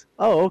mics.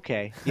 Oh,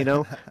 okay,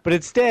 But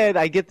instead,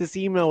 I get this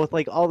email with,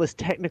 like, all this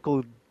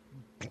technical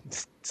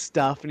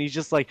stuff, and he's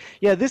just like,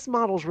 yeah, this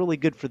model's really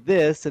good for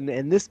this,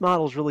 and this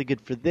model's really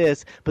good for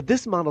this, but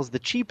this model's the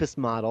cheapest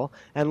model,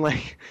 and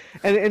like,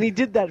 and he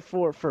did that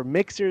for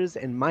mixers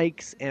and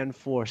mics and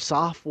for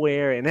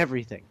software and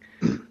everything.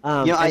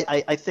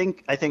 I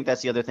think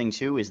that's the other thing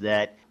too, is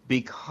that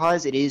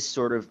because it is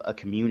sort of a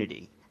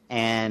community,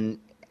 and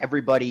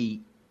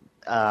everybody,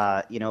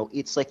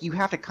 it's like you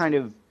have to kind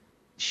of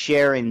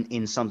share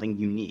in something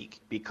unique,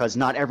 because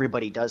not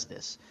everybody does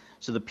this.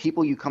 So the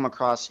people you come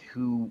across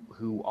who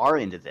are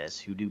into this,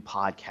 who do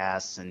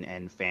podcasts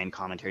and fan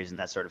commentaries and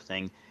that sort of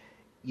thing,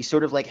 you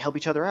sort of like help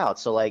each other out.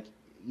 So like,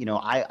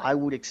 I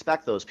would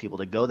expect those people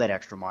to go that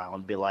extra mile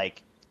and be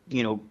like,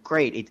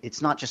 great,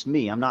 it's not just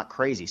me. I'm not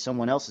crazy.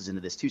 Someone else is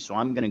into this too. So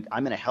I'm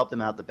gonna help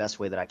them out the best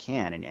way that I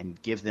can,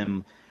 and give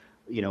them,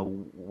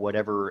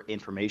 whatever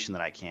information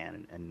that I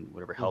can, and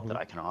whatever help that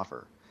I can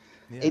offer.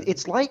 Yeah.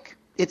 It's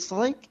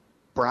like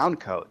brown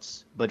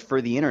coats, but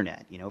for the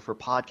internet, for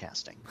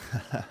podcasting.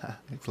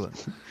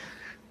 Excellent.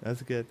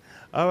 That's good.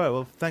 All right,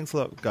 well, thanks a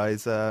lot,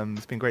 guys.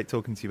 It's been great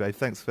talking to you both.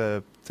 Thanks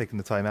for taking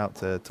the time out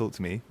to talk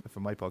to me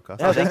for my podcast.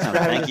 Oh, thanks for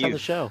having us on the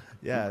show.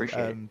 Yeah,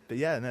 appreciate it. But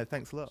yeah, no,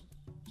 thanks a lot.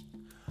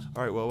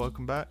 All right, well,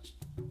 welcome back.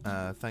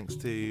 Thanks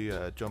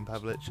to John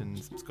Pavlich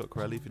and Scott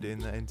Corelli for doing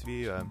that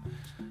interview.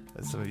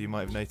 As some of you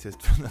might have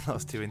noticed from the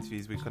last two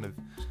interviews, we kind of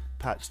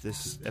patched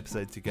this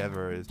episode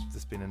together. It's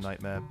just been a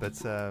nightmare, but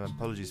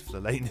apologies for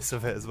the lateness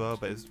of it as well.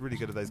 But it was really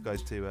good of those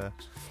guys to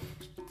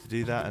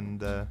do that,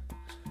 and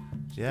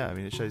yeah, I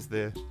mean, it shows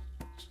the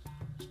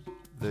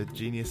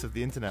genius of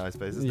the internet, I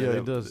suppose. Isn't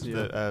it does.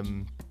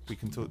 That we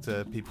can talk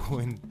to people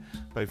in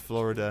both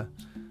Florida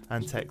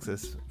and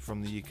Texas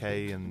from the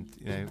UK, and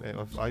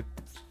I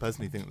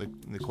personally think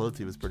the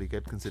quality was pretty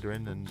good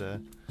considering. And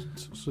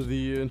so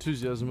the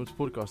enthusiasm of the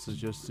podcast is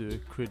just to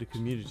create a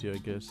community, I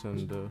guess,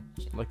 and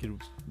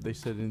they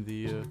said in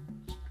the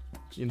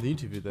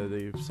interview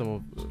that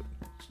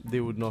they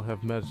would not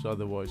have met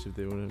otherwise if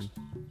they wouldn't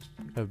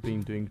have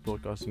been doing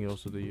podcasting.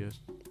 Also, the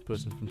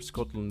person from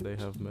Scotland they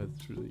have met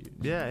through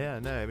the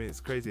no, I mean, it's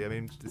crazy. I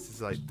mean, this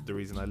is like the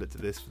reason I looked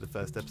at this for the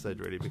first episode,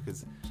 really,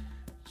 because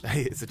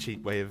it's a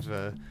cheap way of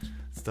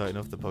starting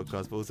off the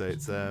podcast, but also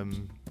it's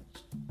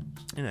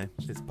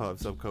it's part of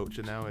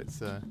subculture now.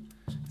 It's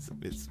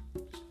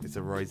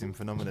a rising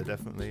phenomena,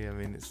 definitely. I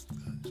mean,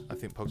 I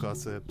think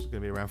podcasts are going to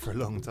be around for a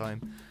long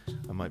time.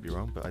 I might be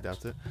wrong, but I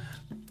doubt it.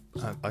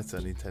 I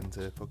certainly intend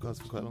to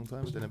podcast for quite a long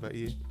time. I don't know about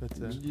you, but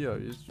yeah,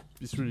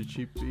 it's really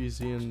cheap,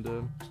 easy,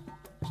 and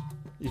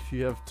if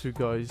you have two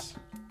guys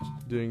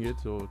doing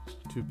it, or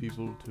two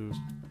people to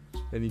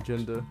any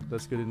gender,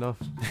 that's good enough.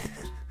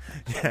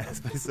 Yeah, I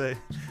suppose so.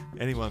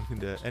 Anyone can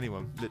do it.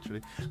 Anyone,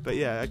 literally. But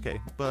yeah, okay.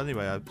 But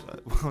anyway,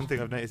 one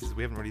thing I've noticed is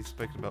we haven't really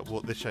spoken about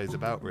what this show's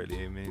about,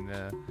 really. I mean,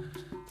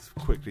 just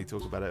quickly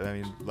talk about it. I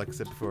mean, like I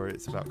said before,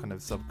 it's about kind of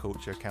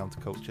subculture,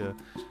 counterculture.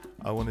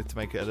 I wanted to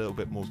make it a little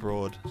bit more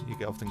broad.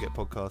 You often get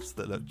podcasts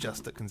that look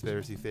just at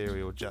conspiracy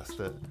theory, or just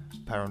at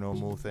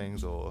paranormal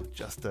things, or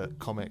just at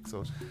comics.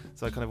 So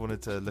I kind of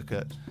wanted to look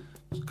at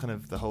kind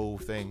of the whole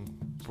thing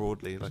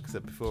broadly, like I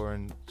said before,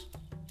 and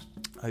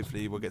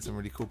hopefully we'll get some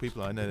really cool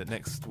people. I know that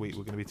next week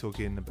we're going to be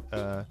talking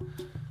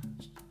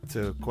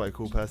to quite a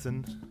cool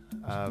person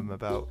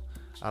about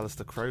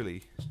Aleister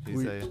Crowley.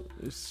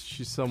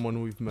 She's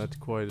someone we've met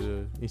quite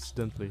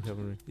incidentally,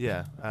 haven't we?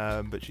 Yeah,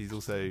 but she's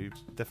also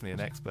definitely an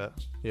expert.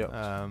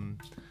 Yeah.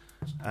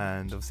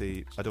 And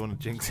obviously, I don't want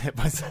to jinx it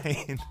by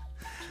saying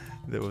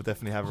that we'll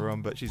definitely have her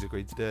on, but she's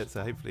agreed to do it.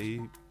 So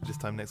hopefully, this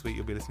time next week,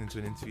 you'll be listening to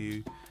an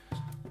interview.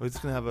 We're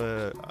just going to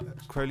have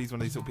Crowley's one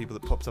of these sort of people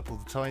that pops up all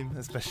the time,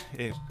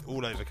 especially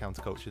all over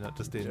counterculture, not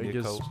just in the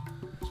occult.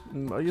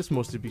 I guess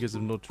mostly because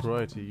of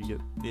notoriety,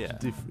 you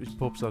get it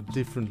pops out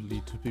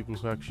differently to people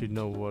who actually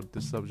know what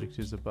the subject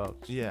is about.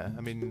 Yeah,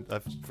 I mean,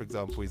 for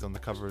example, he's on the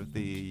cover of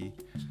the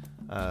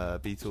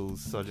Beatles'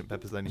 Sgt.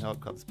 Pepper's Lonely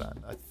Hearts Club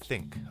Band. I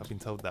think I've been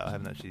told that. I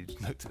haven't actually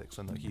looked at it because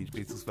I'm not a huge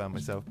Beatles fan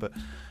myself, but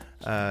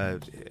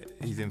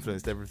he's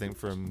influenced everything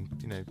from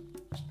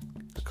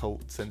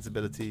occult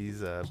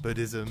sensibilities,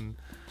 Buddhism,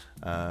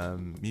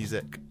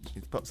 music.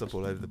 It pops up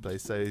all over the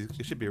place, so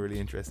it should be a really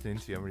interesting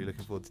interview. I'm really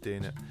looking forward to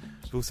doing it.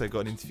 We've also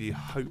got an interview,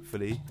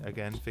 hopefully,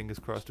 again, fingers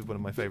crossed, with one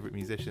of my favourite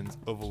musicians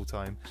of all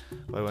time.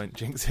 But I won't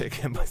jinx it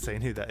again by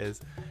saying who that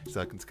is,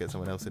 so I can get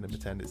someone else in and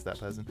pretend it's that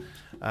person.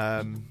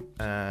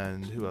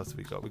 And who else have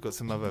we got? We've got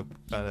some other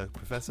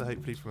professor,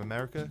 hopefully from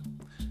America,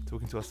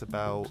 talking to us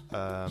about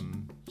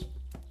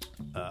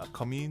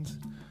communes.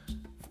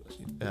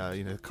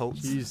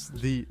 Cults. He's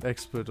the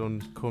expert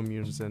on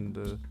communes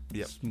and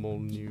small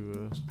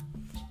new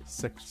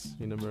sects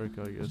in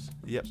America, I guess.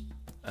 Yep,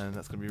 and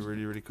that's going to be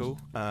really, really cool.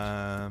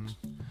 Well,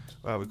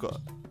 we've got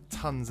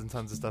tons and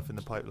tons of stuff in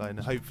the pipeline.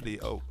 Hopefully,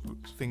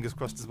 fingers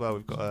crossed as well,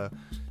 we've got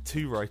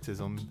 2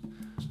 writers on.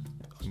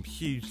 I'm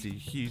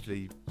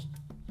hugely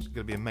going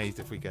to be amazed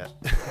if we get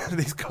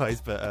these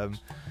guys, but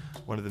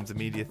one of them's a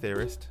media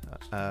theorist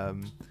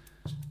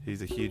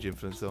who's a huge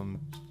influence on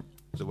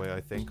the way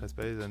I think, I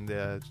suppose, and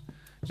the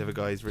other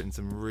guy's written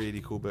some really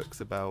cool books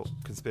about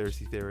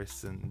conspiracy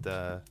theorists, and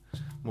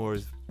more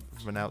as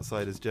from an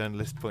outsider's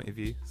journalist point of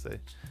view, so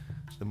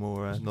the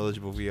more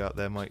knowledgeable view out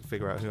there might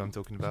figure out who I'm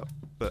talking about,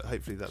 but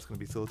hopefully that's going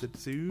to be sorted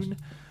soon.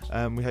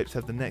 We hope to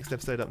have the next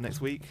episode up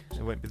next week.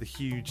 It won't be the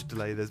huge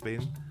delay there's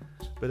been,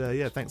 but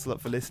yeah, thanks a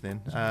lot for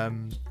listening.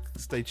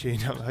 Stay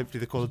tuned. Hopefully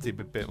the quality will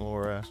be a bit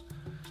more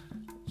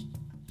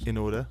in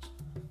order.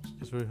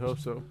 Yes, we hope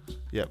so.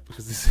 Yeah,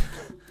 because this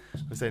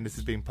I'm saying this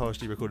has been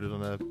partially recorded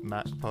on a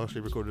Mac,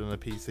 partially recorded on a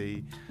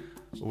PC,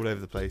 all over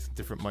the place,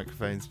 different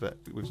microphones, but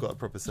we've got a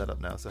proper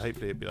setup now, so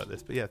hopefully it'll be like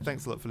this. But yeah,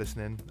 thanks a lot for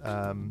listening.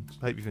 I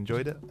hope you've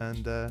enjoyed it,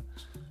 and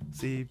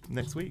see you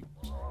next week.